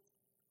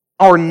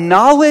our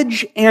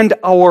knowledge and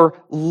our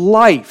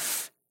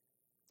life.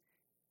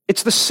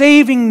 It's the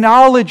saving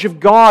knowledge of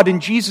God in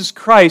Jesus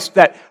Christ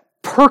that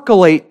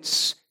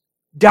percolates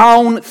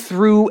down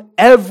through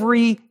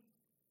every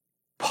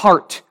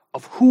part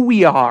of who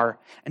we are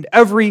and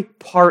every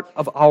part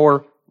of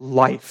our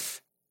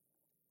life.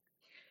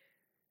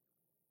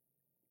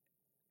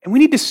 And we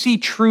need to see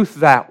truth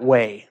that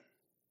way.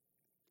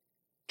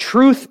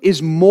 Truth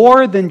is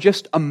more than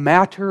just a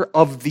matter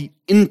of the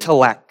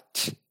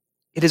intellect.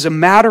 It is a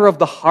matter of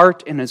the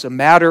heart and is a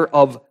matter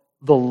of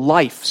the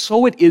life.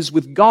 So it is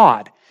with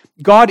God.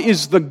 God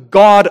is the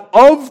God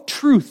of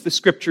truth, the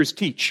Scriptures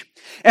teach.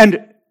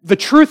 And the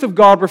truth of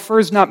God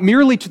refers not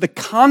merely to the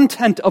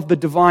content of the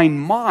divine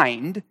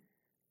mind,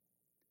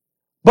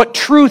 but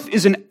truth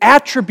is an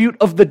attribute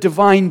of the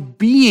divine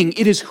being.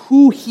 It is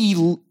who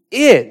He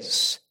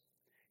is.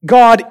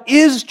 God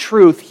is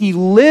truth. He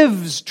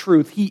lives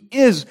truth. He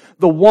is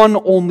the one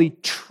only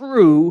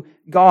true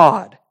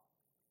God.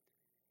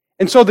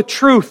 And so the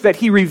truth that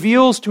He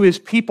reveals to His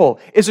people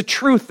is a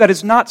truth that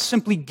is not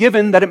simply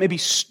given that it may be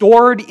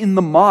stored in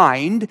the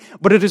mind,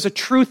 but it is a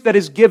truth that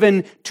is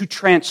given to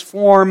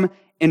transform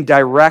and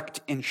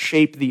direct and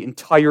shape the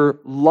entire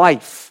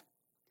life.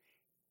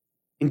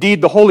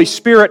 Indeed, the Holy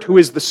Spirit, who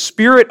is the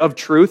Spirit of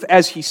truth,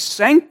 as He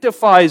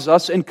sanctifies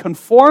us and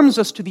conforms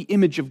us to the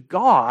image of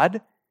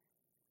God,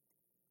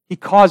 He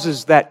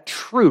causes that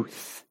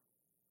truth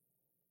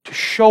to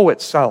show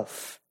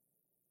itself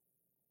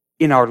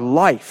in our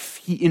life.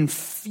 He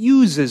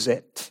infuses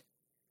it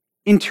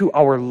into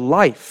our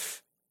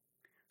life.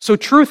 So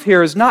truth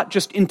here is not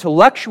just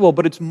intellectual,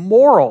 but it's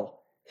moral.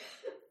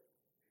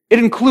 It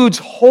includes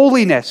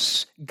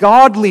holiness,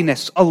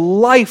 godliness, a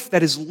life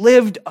that is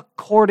lived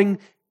according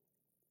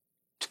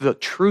to the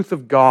truth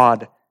of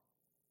God,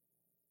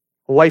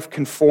 a life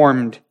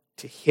conformed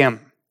to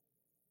Him.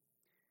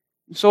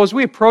 So as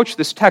we approach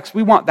this text,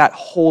 we want that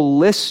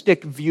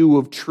holistic view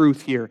of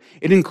truth here.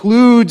 It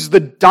includes the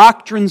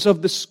doctrines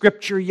of the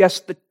Scripture, yes,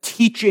 the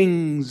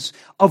teachings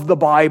of the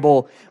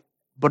Bible,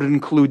 but it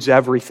includes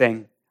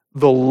everything.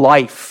 The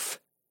life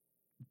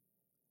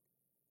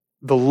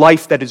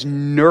that is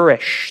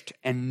nourished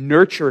and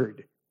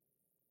nurtured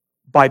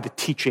by the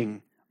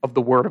teaching of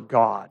the Word of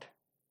God.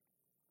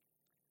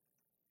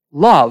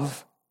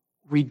 Love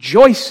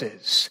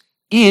rejoices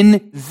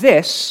in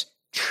this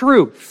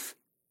truth.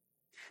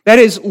 That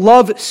is,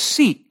 love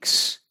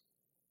seeks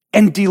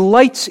and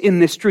delights in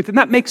this truth. And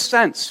that makes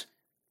sense.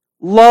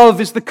 Love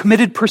is the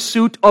committed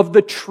pursuit of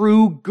the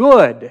true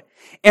good.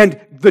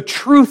 And the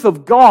truth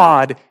of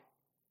God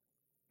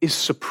is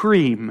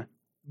supreme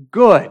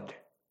good.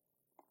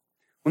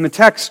 When the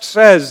text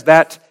says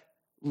that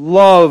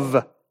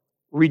love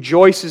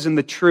rejoices in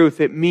the truth,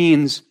 it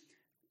means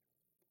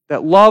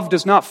that love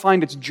does not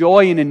find its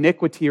joy in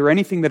iniquity or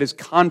anything that is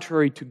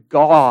contrary to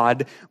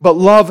God, but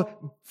love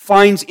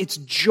finds its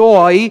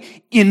joy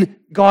in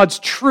God's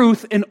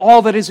truth and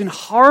all that is in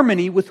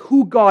harmony with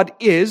who God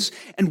is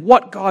and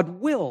what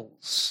God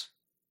wills.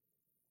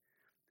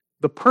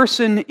 The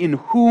person in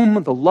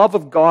whom the love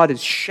of God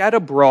is shed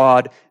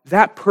abroad,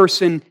 that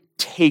person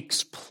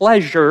takes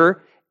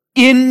pleasure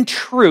in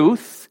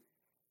truth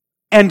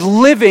and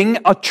living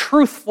a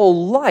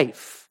truthful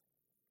life.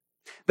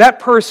 That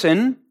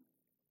person,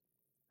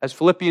 as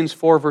Philippians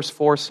 4 verse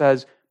 4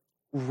 says,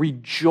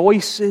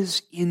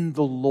 rejoices in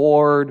the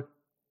Lord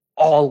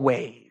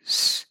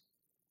always.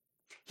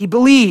 He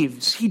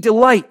believes, he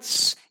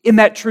delights in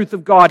that truth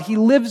of God. He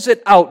lives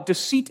it out.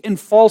 Deceit and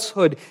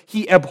falsehood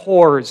he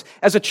abhors.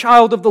 As a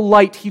child of the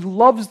light, he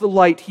loves the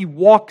light. He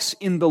walks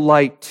in the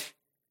light.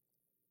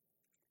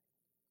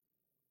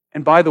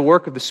 And by the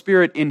work of the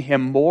Spirit in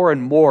him, more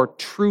and more,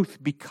 truth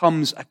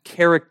becomes a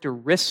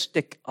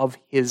characteristic of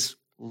his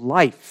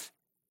life.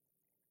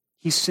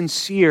 He's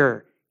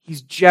sincere.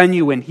 He's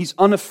genuine. He's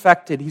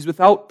unaffected. He's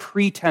without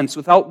pretense,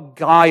 without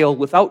guile,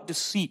 without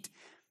deceit.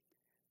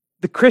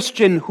 The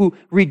Christian who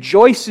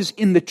rejoices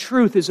in the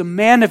truth is a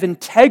man of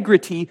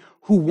integrity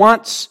who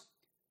wants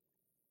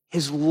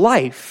his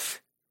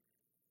life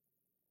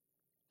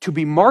to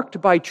be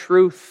marked by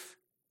truth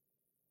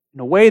in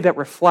a way that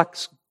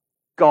reflects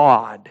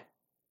God,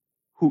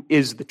 who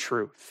is the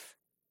truth.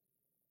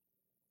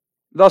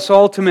 Thus,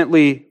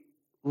 ultimately,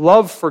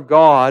 love for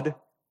God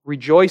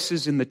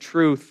rejoices in the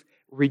truth,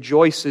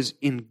 rejoices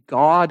in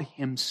God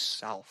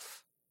Himself.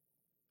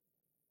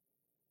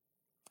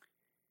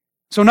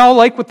 So now,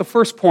 like with the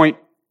first point,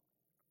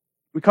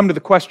 we come to the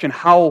question,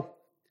 how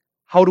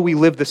do we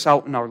live this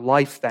out in our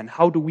life then?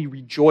 How do we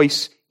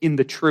rejoice in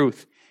the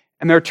truth?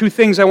 And there are two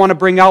things I want to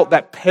bring out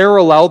that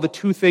parallel the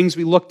two things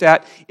we looked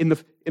at in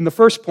the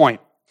first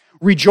point.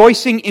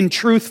 Rejoicing in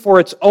truth for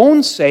its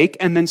own sake,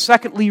 and then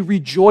secondly,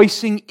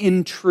 rejoicing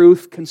in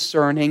truth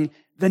concerning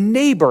the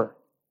neighbor.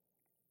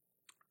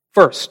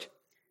 First,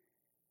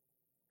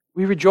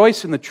 we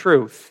rejoice in the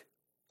truth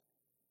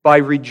by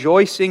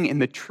rejoicing in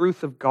the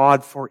truth of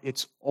God for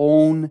its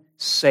own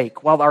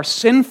sake. While our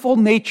sinful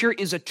nature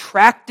is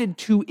attracted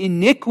to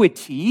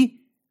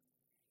iniquity,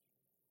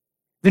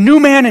 the new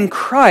man in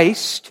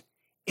Christ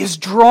is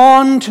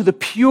drawn to the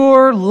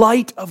pure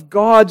light of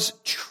God's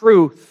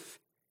truth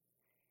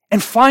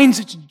and finds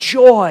its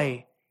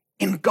joy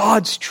in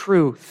God's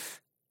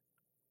truth.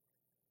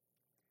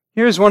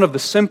 Here's one of the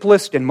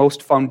simplest and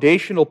most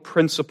foundational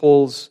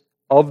principles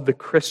of the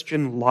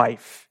Christian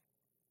life.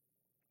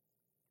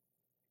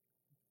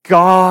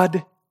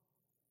 God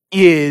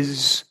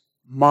is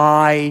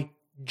my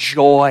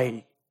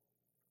joy.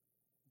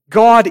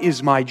 God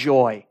is my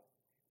joy,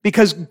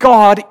 because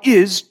God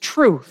is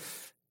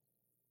truth.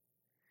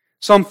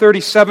 Psalm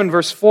 37,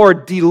 verse 4,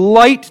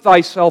 "Delight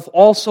thyself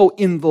also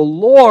in the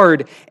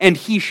Lord, and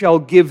He shall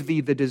give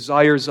thee the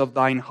desires of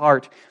thine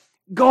heart."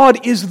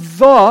 God is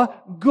the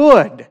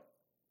good.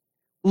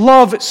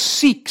 Love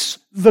seeks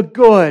the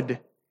good.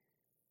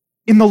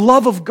 In the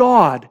love of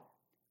God,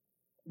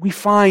 we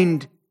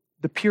find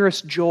the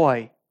purest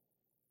joy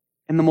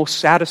and the most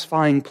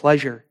satisfying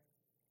pleasure.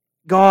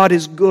 God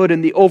is good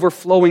and the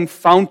overflowing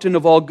fountain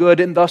of all good,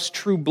 and thus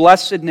true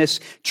blessedness,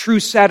 true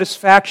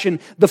satisfaction,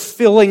 the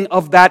filling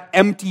of that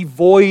empty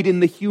void in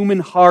the human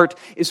heart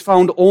is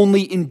found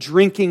only in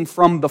drinking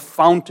from the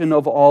fountain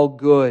of all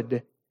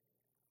good,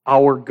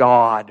 our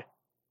God.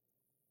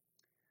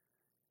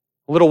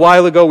 A little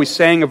while ago, we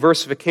sang a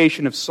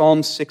versification of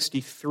Psalm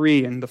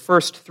 63, and the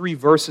first three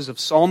verses of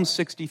Psalm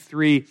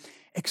 63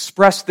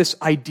 express this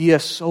idea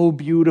so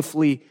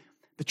beautifully.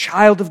 The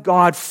child of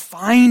God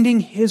finding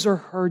his or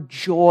her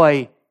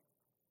joy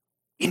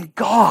in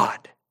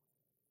God.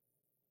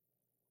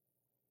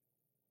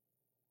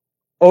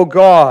 O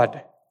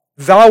God,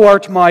 Thou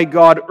art my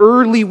God,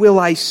 early will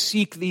I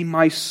seek Thee.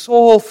 My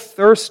soul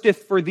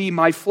thirsteth for Thee,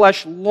 my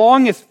flesh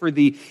longeth for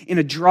Thee in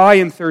a dry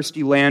and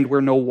thirsty land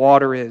where no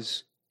water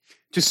is.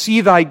 To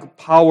see Thy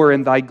power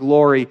and Thy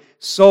glory,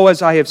 so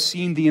as I have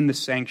seen Thee in the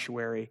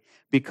sanctuary.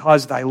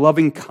 Because Thy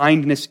loving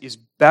kindness is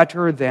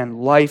better than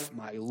life,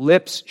 my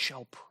lips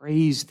shall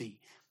praise Thee.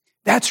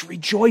 That's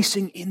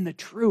rejoicing in the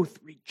truth,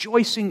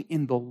 rejoicing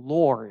in the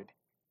Lord.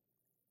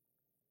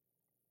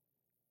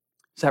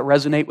 Does that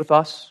resonate with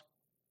us?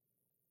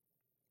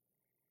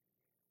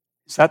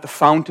 Is that the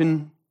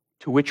fountain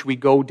to which we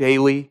go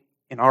daily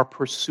in our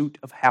pursuit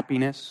of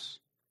happiness?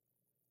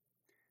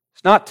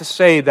 It's not to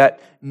say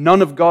that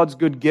none of God's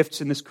good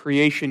gifts in this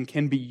creation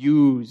can be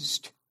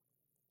used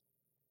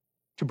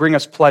to bring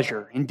us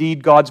pleasure.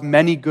 Indeed, God's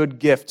many good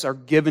gifts are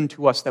given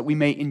to us that we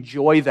may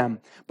enjoy them.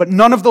 But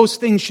none of those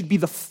things should be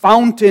the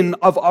fountain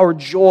of our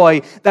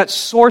joy, that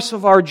source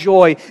of our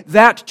joy,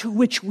 that to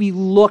which we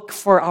look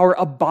for our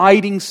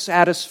abiding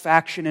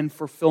satisfaction and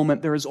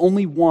fulfillment. There is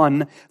only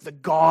one, the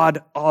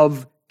God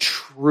of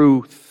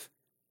truth.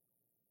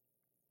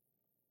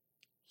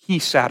 He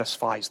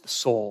satisfies the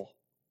soul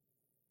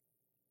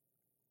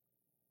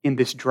in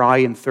this dry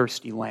and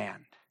thirsty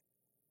land.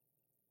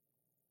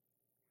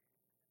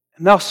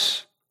 And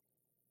thus,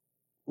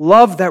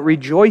 love that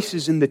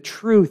rejoices in the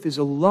truth is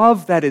a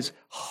love that is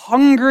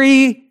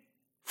hungry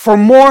for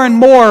more and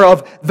more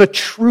of the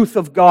truth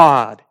of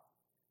God.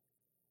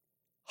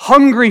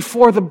 Hungry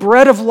for the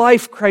bread of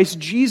life, Christ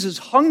Jesus.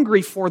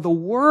 Hungry for the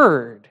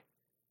Word.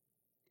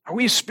 Are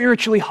we a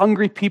spiritually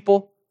hungry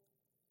people?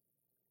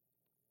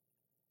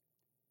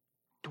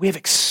 Do we have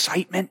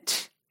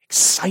excitement?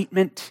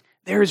 Excitement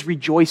There is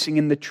rejoicing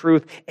in the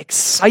truth,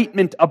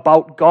 excitement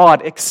about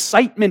God,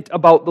 excitement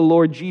about the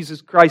Lord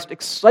Jesus Christ,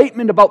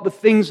 excitement about the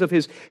things of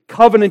His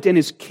covenant and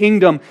His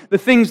kingdom, the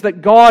things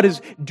that God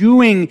is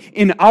doing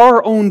in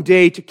our own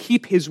day to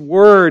keep His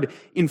word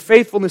in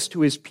faithfulness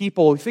to His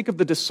people. Think of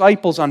the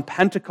disciples on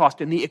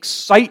Pentecost and the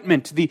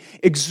excitement, the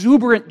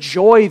exuberant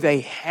joy they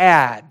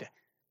had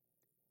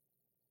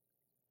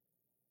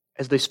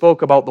as they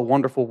spoke about the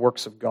wonderful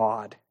works of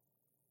God.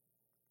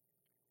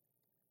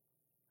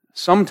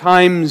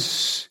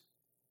 Sometimes,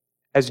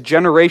 as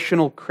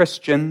generational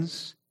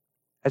Christians,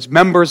 as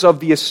members of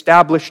the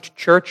established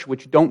church,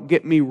 which, don't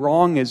get me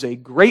wrong, is a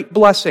great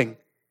blessing,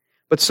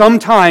 but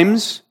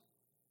sometimes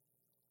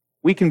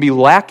we can be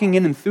lacking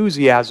in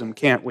enthusiasm,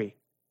 can't we?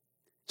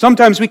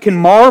 Sometimes we can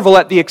marvel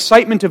at the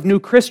excitement of new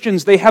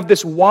Christians. They have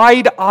this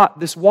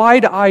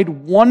wide-eyed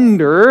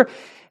wonder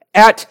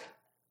at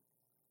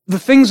the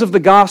things of the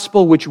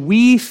gospel which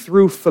we,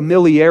 through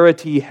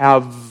familiarity,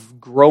 have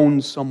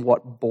grown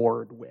somewhat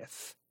bored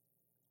with.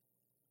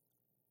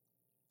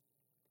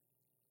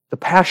 The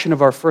passion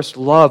of our first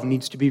love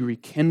needs to be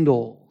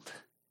rekindled.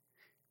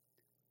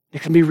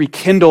 It can be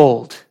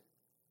rekindled.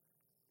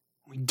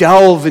 We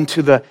delve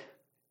into the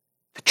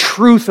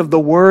truth of the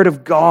Word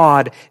of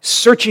God,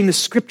 searching the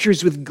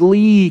Scriptures with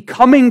glee,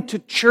 coming to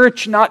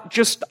church not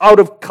just out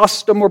of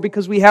custom or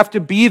because we have to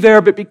be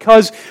there, but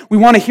because we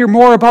want to hear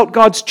more about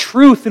God's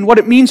truth and what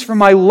it means for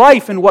my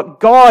life and what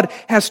God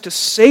has to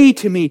say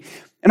to me.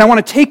 And I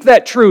want to take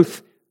that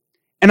truth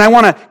and I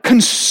want to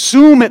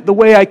consume it the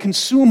way I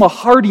consume a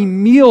hearty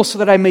meal so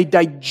that I may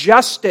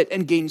digest it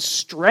and gain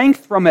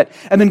strength from it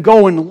and then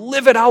go and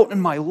live it out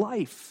in my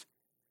life.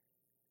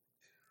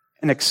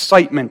 And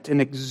excitement and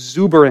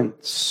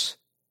exuberance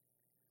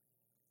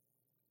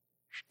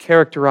should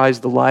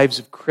characterize the lives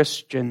of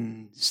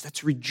Christians.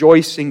 That's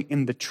rejoicing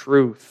in the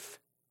truth.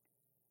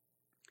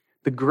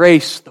 The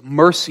grace, the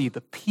mercy, the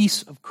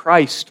peace of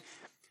Christ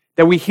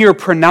that we hear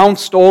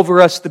pronounced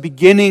over us the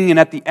beginning and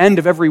at the end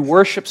of every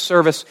worship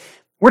service,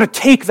 we're to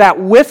take that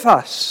with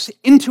us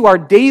into our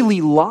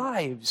daily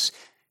lives.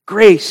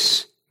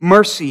 Grace,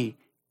 mercy,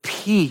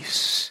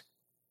 peace.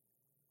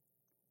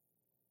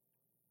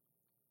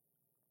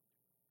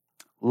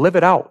 Live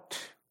it out.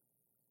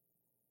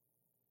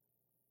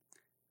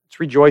 It's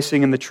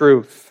rejoicing in the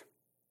truth.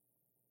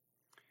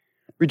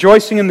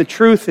 Rejoicing in the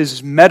truth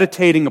is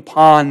meditating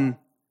upon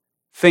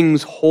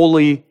things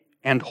holy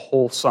and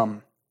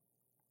wholesome.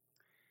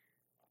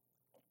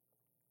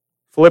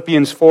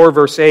 Philippians 4,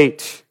 verse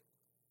 8.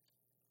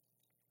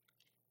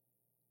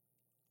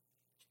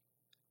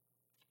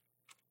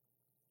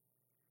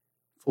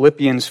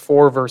 Philippians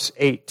 4, verse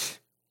 8.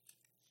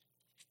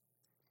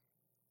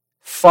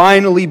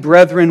 Finally,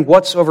 brethren,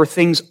 whatsoever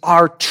things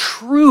are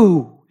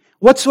true,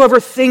 whatsoever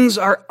things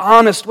are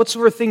honest,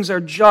 whatsoever things are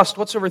just,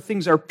 whatsoever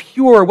things are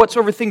pure,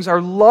 whatsoever things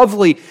are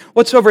lovely,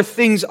 whatsoever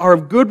things are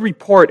of good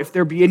report, if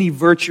there be any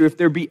virtue, if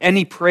there be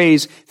any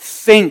praise,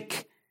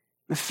 think.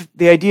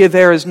 The idea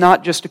there is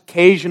not just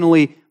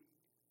occasionally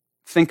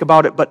think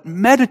about it, but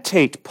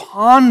meditate,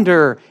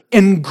 ponder,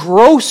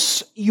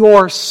 engross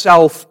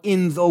yourself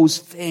in those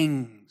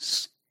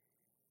things.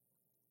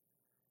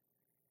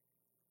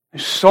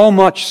 There's so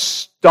much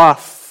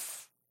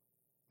stuff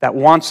that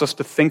wants us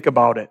to think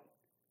about it.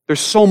 There's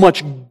so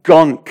much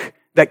gunk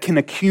that can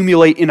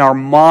accumulate in our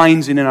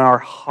minds and in our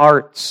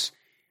hearts.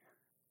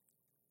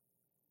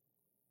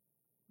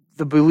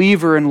 The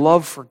believer in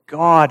love for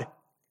God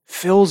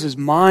fills his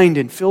mind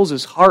and fills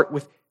his heart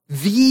with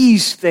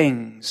these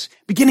things,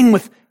 beginning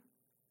with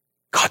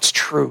God's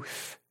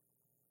truth.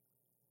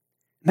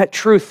 And that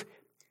truth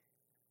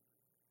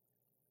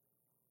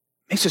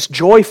makes us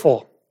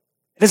joyful.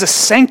 It has a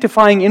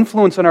sanctifying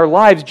influence on our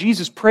lives.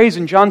 Jesus prays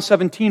in John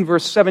 17,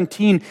 verse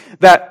 17,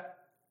 that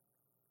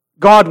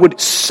God would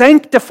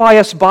sanctify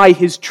us by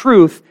His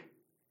truth,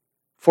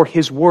 for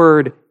His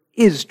word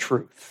is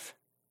truth.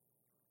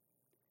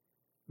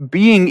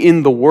 Being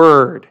in the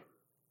Word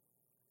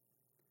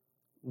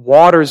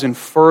waters and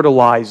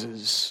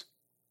fertilizes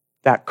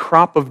that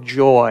crop of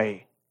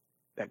joy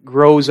that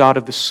grows out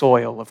of the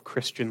soil of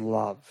Christian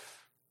love.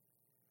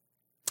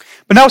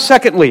 But now,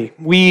 secondly,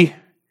 we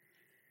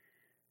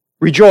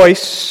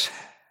rejoice,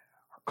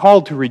 are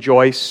called to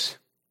rejoice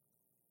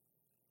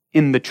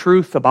in the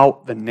truth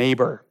about the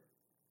neighbor.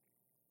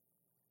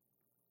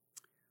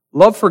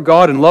 Love for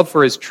God and love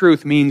for His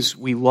truth means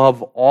we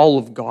love all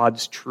of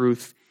God's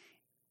truth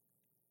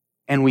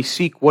and we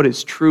seek what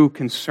is true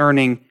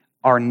concerning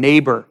our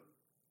neighbor.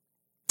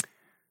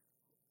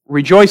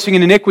 Rejoicing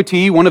in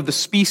iniquity, one of the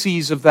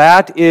species of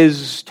that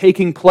is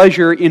taking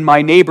pleasure in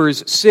my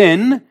neighbor's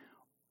sin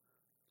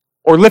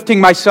or lifting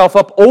myself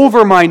up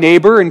over my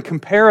neighbor in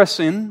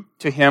comparison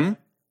to him.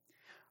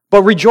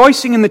 But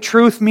rejoicing in the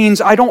truth means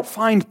I don't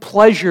find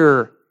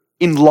pleasure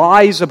in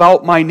lies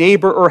about my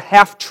neighbor or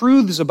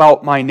half-truths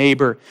about my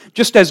neighbor.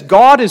 Just as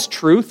God is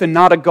truth and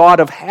not a God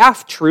of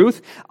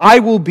half-truth, I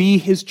will be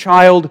His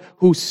child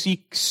who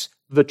seeks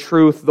the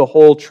truth, the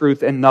whole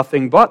truth, and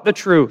nothing but the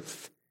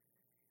truth.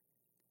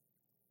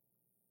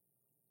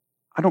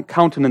 I don't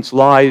countenance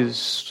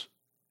lies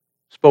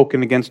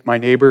spoken against my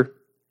neighbor.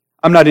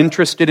 I'm not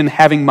interested in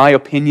having my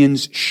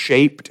opinions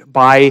shaped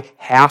by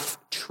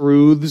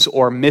half-truths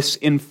or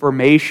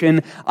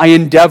misinformation. I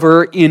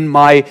endeavor in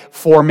my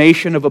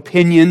formation of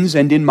opinions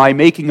and in my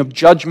making of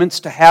judgments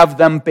to have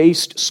them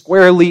based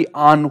squarely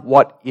on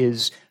what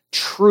is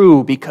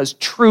true, because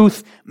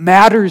truth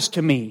matters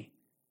to me.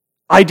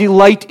 I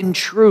delight in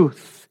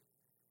truth.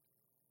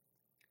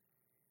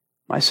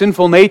 My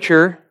sinful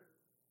nature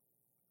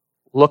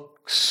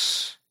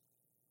looks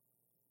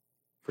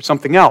for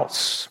something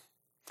else.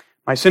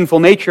 My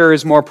sinful nature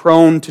is more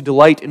prone to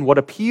delight in what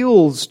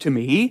appeals to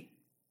me,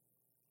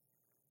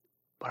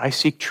 but I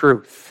seek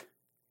truth,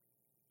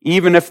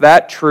 even if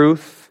that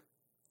truth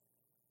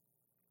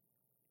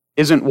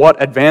isn't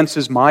what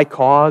advances my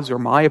cause or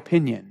my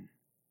opinion.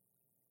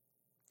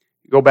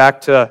 You go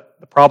back to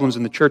the problems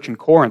in the church in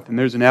Corinth, and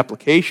there's an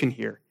application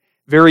here.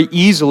 Very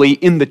easily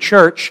in the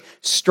church,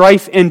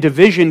 strife and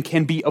division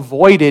can be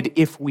avoided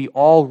if we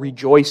all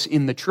rejoice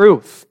in the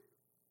truth.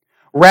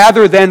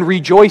 Rather than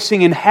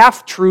rejoicing in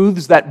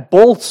half-truths that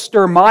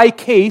bolster my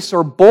case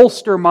or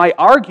bolster my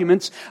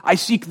arguments, I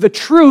seek the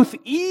truth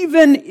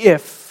even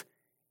if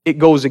it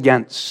goes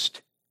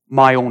against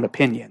my own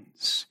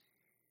opinions.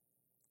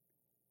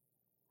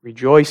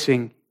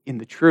 Rejoicing in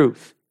the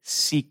truth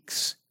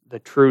seeks the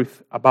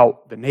truth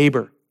about the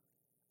neighbor.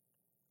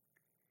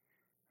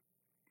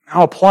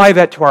 Now apply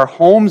that to our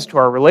homes, to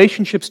our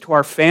relationships, to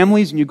our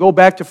families, and you go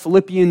back to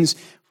Philippians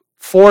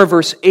 4,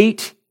 verse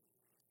 8.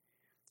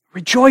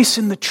 Rejoice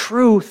in the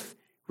truth.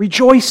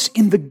 Rejoice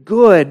in the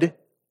good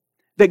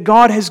that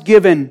God has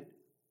given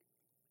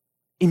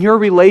in your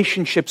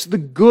relationships, the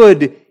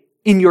good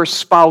in your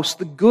spouse,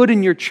 the good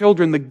in your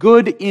children, the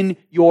good in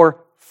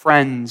your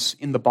friends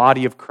in the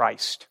body of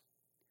Christ.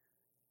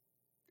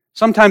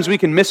 Sometimes we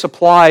can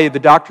misapply the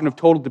doctrine of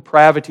total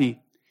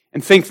depravity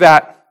and think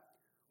that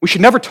we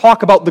should never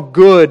talk about the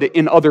good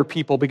in other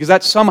people because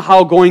that's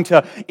somehow going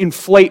to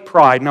inflate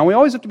pride. Now, we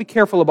always have to be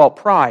careful about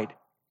pride.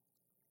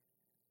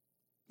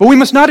 But we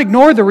must not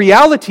ignore the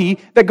reality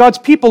that God's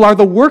people are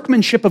the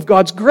workmanship of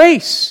God's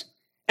grace.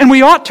 And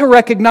we ought to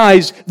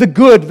recognize the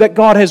good that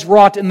God has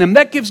wrought in them.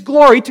 That gives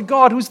glory to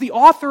God, who's the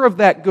author of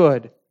that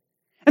good.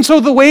 And so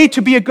the way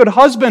to be a good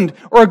husband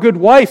or a good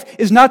wife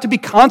is not to be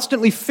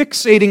constantly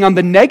fixating on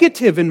the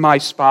negative in my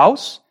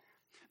spouse.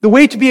 The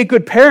way to be a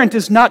good parent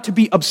is not to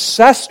be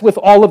obsessed with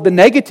all of the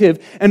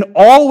negative and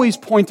always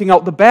pointing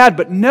out the bad,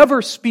 but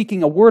never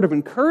speaking a word of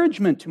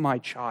encouragement to my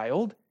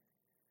child.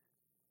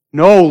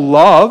 No,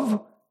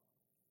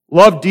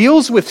 Love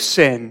deals with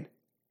sin,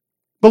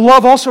 but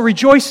love also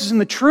rejoices in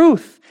the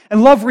truth,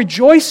 and love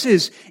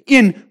rejoices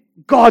in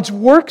God's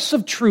works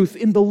of truth,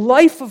 in the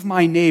life of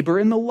my neighbor,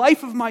 in the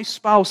life of my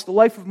spouse, the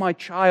life of my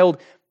child.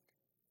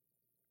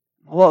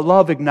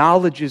 Love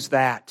acknowledges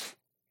that,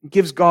 and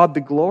gives God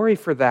the glory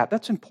for that.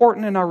 That's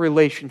important in our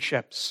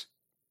relationships,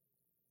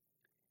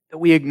 that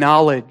we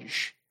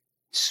acknowledge,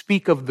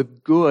 speak of the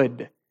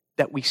good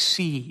that we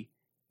see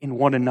in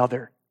one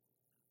another.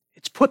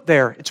 It's put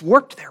there, it's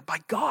worked there by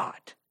God.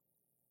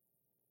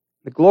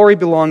 The glory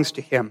belongs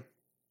to Him.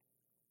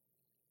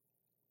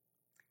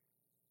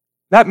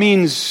 That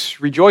means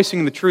rejoicing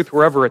in the truth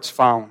wherever it's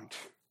found.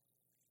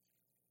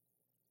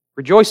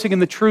 Rejoicing in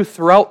the truth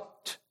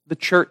throughout the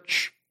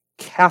church,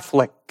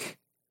 Catholic.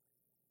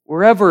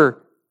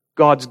 Wherever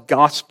God's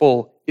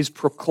gospel is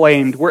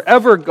proclaimed,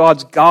 wherever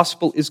God's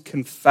gospel is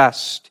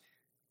confessed,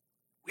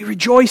 we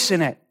rejoice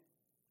in it.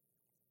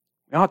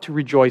 We ought to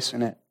rejoice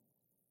in it.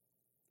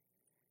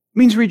 It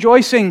means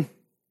rejoicing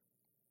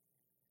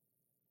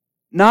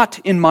not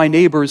in my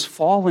neighbor's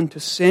fall into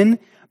sin,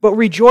 but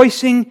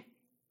rejoicing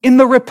in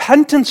the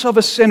repentance of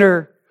a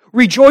sinner,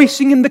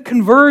 rejoicing in the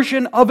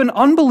conversion of an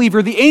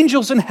unbeliever. The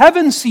angels in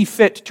heaven see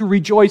fit to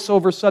rejoice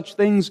over such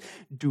things.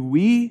 Do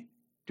we?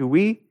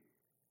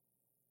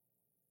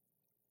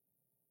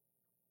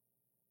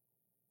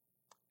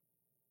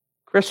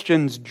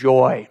 Christians'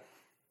 joy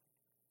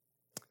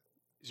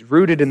is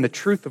rooted in the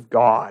truth of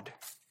God,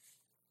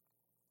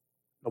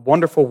 the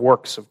wonderful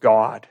works of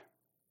God.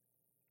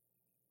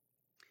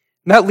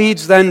 And that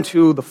leads then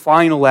to the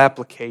final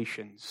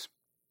applications.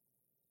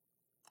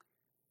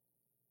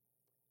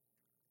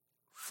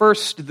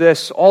 First,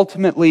 this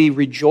ultimately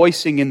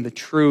rejoicing in the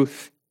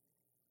truth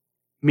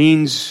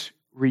means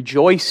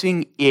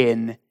rejoicing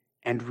in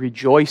and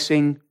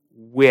rejoicing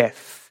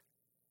with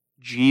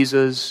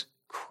Jesus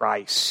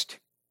Christ.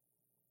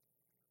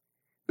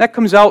 That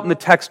comes out in the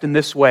text in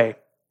this way.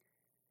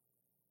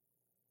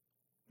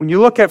 When you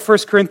look at 1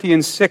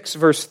 Corinthians 6,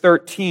 verse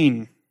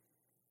 13,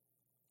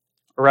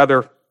 or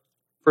rather,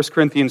 1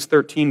 Corinthians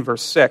 13,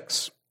 verse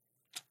 6.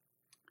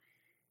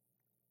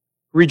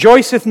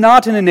 Rejoiceth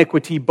not in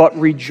iniquity, but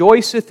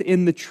rejoiceth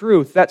in the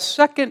truth. That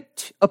second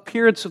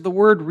appearance of the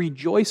word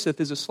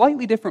rejoiceth is a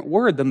slightly different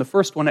word than the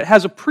first one. It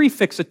has a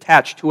prefix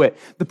attached to it.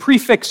 The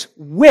prefix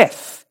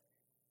with.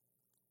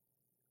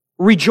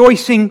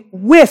 Rejoicing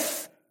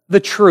with the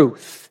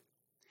truth.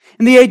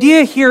 And the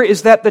idea here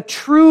is that the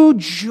true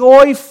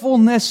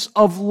joyfulness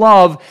of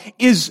love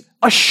is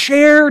a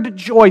shared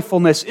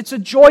joyfulness. It's a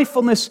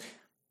joyfulness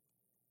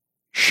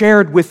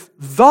shared with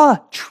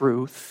the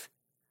truth,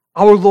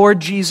 our Lord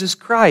Jesus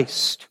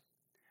Christ.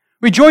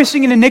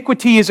 Rejoicing in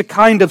iniquity is a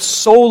kind of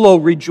solo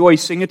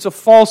rejoicing. It's a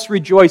false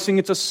rejoicing.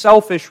 It's a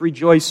selfish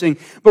rejoicing.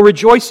 But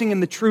rejoicing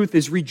in the truth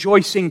is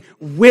rejoicing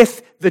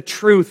with the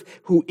truth,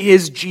 who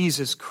is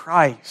Jesus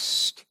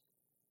Christ.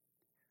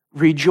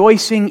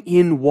 Rejoicing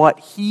in what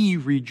He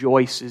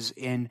rejoices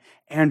in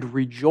and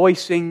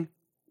rejoicing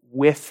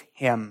with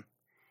Him.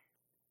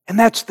 And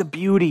that's the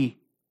beauty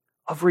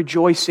of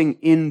rejoicing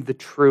in the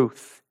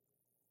truth.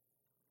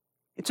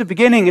 It's a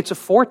beginning, it's a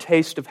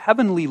foretaste of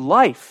heavenly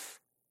life.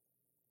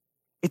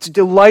 It's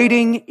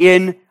delighting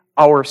in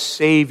our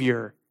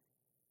Savior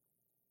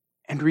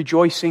and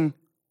rejoicing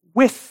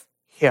with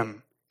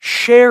Him,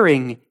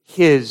 sharing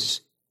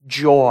His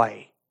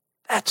joy.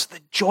 That's the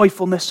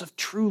joyfulness of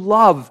true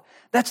love.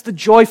 That's the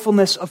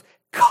joyfulness of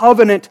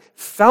covenant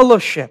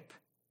fellowship.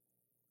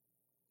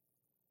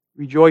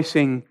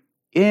 Rejoicing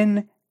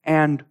in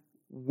and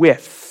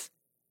with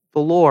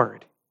the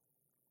Lord.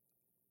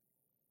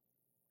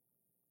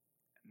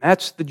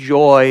 That's the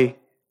joy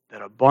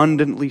that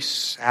abundantly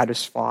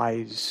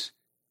satisfies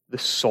the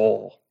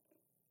soul.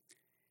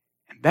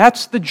 And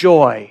that's the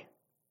joy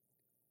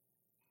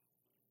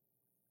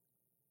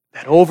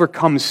that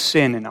overcomes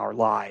sin in our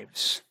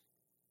lives.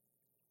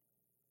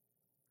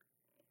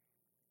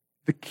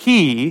 The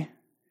key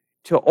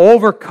to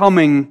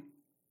overcoming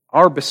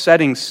our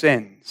besetting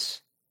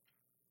sins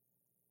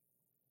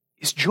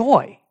is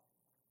joy.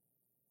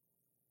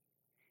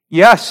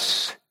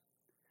 Yes,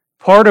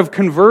 part of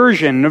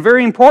conversion, a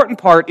very important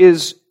part,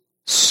 is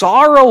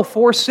sorrow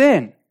for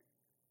sin.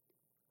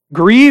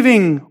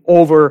 Grieving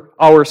over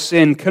our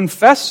sin,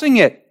 confessing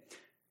it,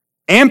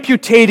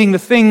 amputating the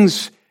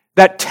things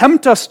that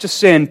tempt us to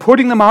sin,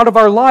 putting them out of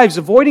our lives,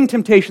 avoiding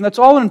temptation. That's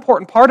all an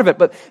important part of it.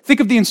 But think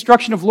of the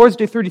instruction of Lord's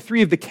Day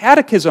 33 of the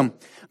Catechism.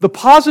 The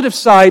positive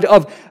side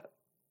of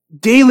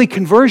daily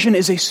conversion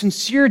is a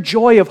sincere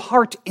joy of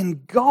heart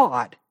in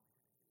God.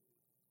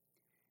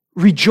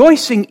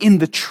 Rejoicing in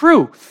the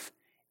truth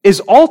is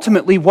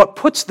ultimately what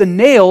puts the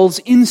nails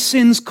in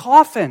sin's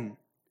coffin.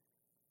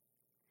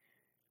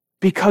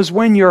 Because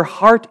when your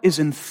heart is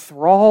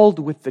enthralled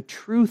with the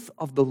truth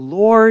of the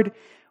Lord,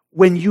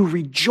 when you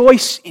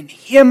rejoice in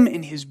Him,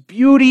 in His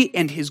beauty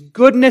and His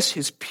goodness,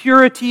 His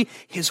purity,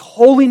 His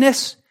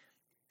holiness,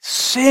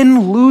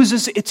 sin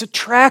loses its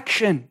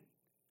attraction.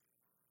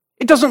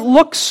 It doesn't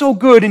look so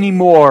good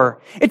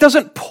anymore. It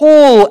doesn't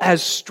pull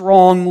as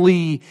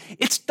strongly.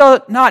 It's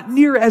not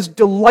near as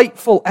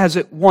delightful as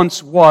it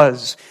once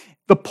was.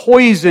 The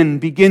poison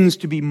begins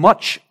to be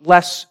much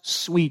less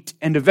sweet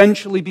and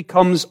eventually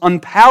becomes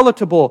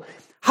unpalatable.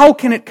 How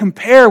can it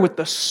compare with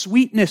the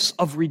sweetness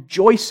of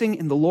rejoicing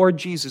in the Lord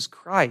Jesus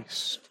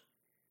Christ?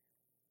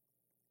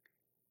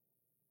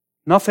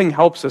 Nothing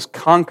helps us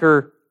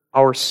conquer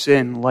our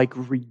sin like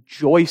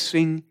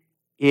rejoicing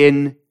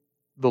in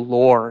the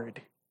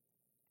Lord.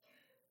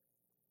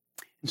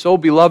 And so,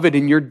 beloved,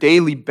 in your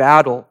daily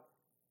battle,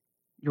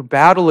 your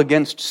battle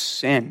against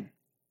sin,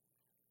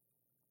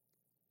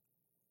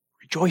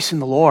 rejoice in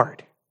the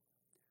Lord.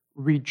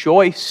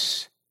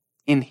 Rejoice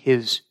in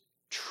His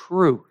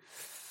truth.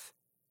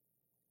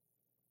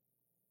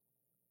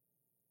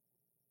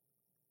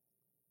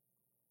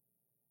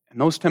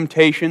 And those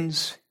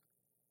temptations,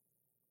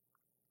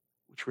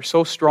 which were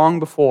so strong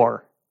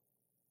before,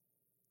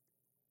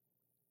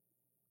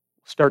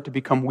 will start to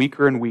become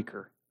weaker and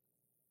weaker.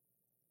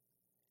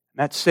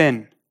 That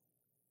sin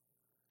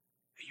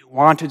that you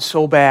wanted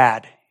so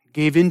bad,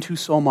 gave into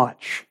so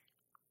much,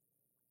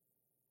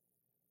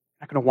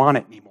 you're not going to want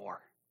it anymore.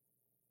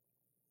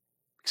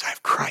 Because I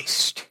have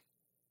Christ.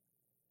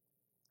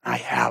 I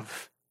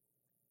have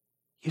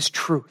His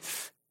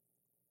truth.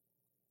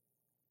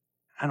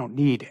 I don't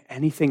need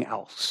anything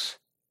else.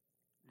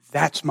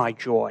 That's my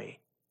joy.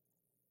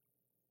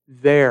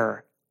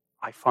 There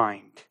I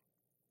find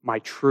my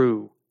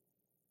true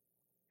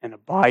and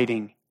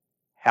abiding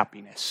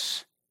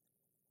happiness.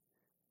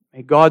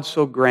 May God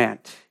so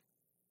grant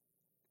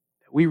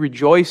that we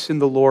rejoice in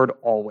the Lord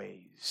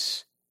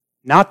always,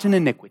 not in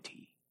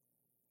iniquity,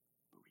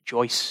 but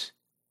rejoice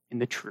in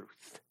the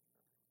truth.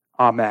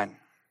 Amen.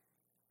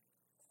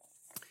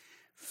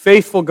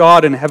 Faithful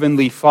God and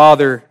Heavenly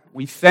Father,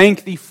 we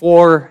thank Thee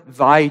for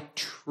Thy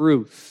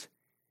truth,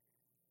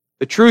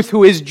 the truth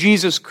who is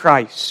Jesus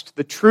Christ,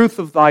 the truth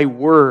of Thy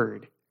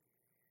Word.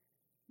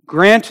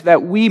 Grant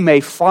that we may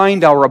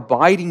find our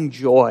abiding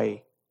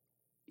joy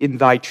in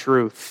Thy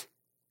truth.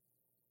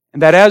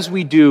 And that as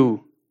we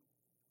do,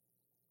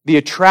 the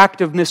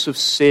attractiveness of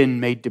sin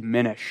may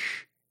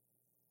diminish.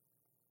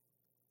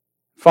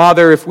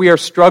 Father, if we are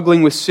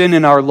struggling with sin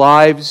in our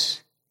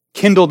lives,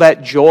 kindle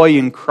that joy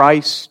in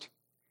Christ.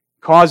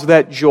 Cause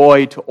that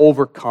joy to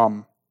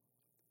overcome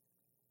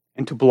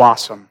and to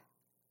blossom.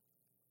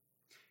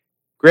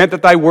 Grant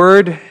that Thy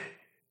Word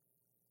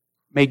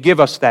may give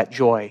us that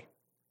joy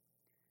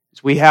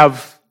as we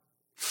have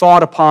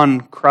thought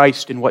upon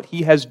Christ and what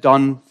He has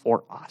done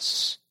for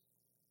us.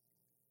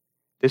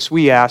 This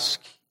we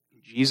ask in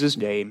Jesus'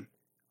 name.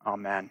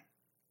 Amen.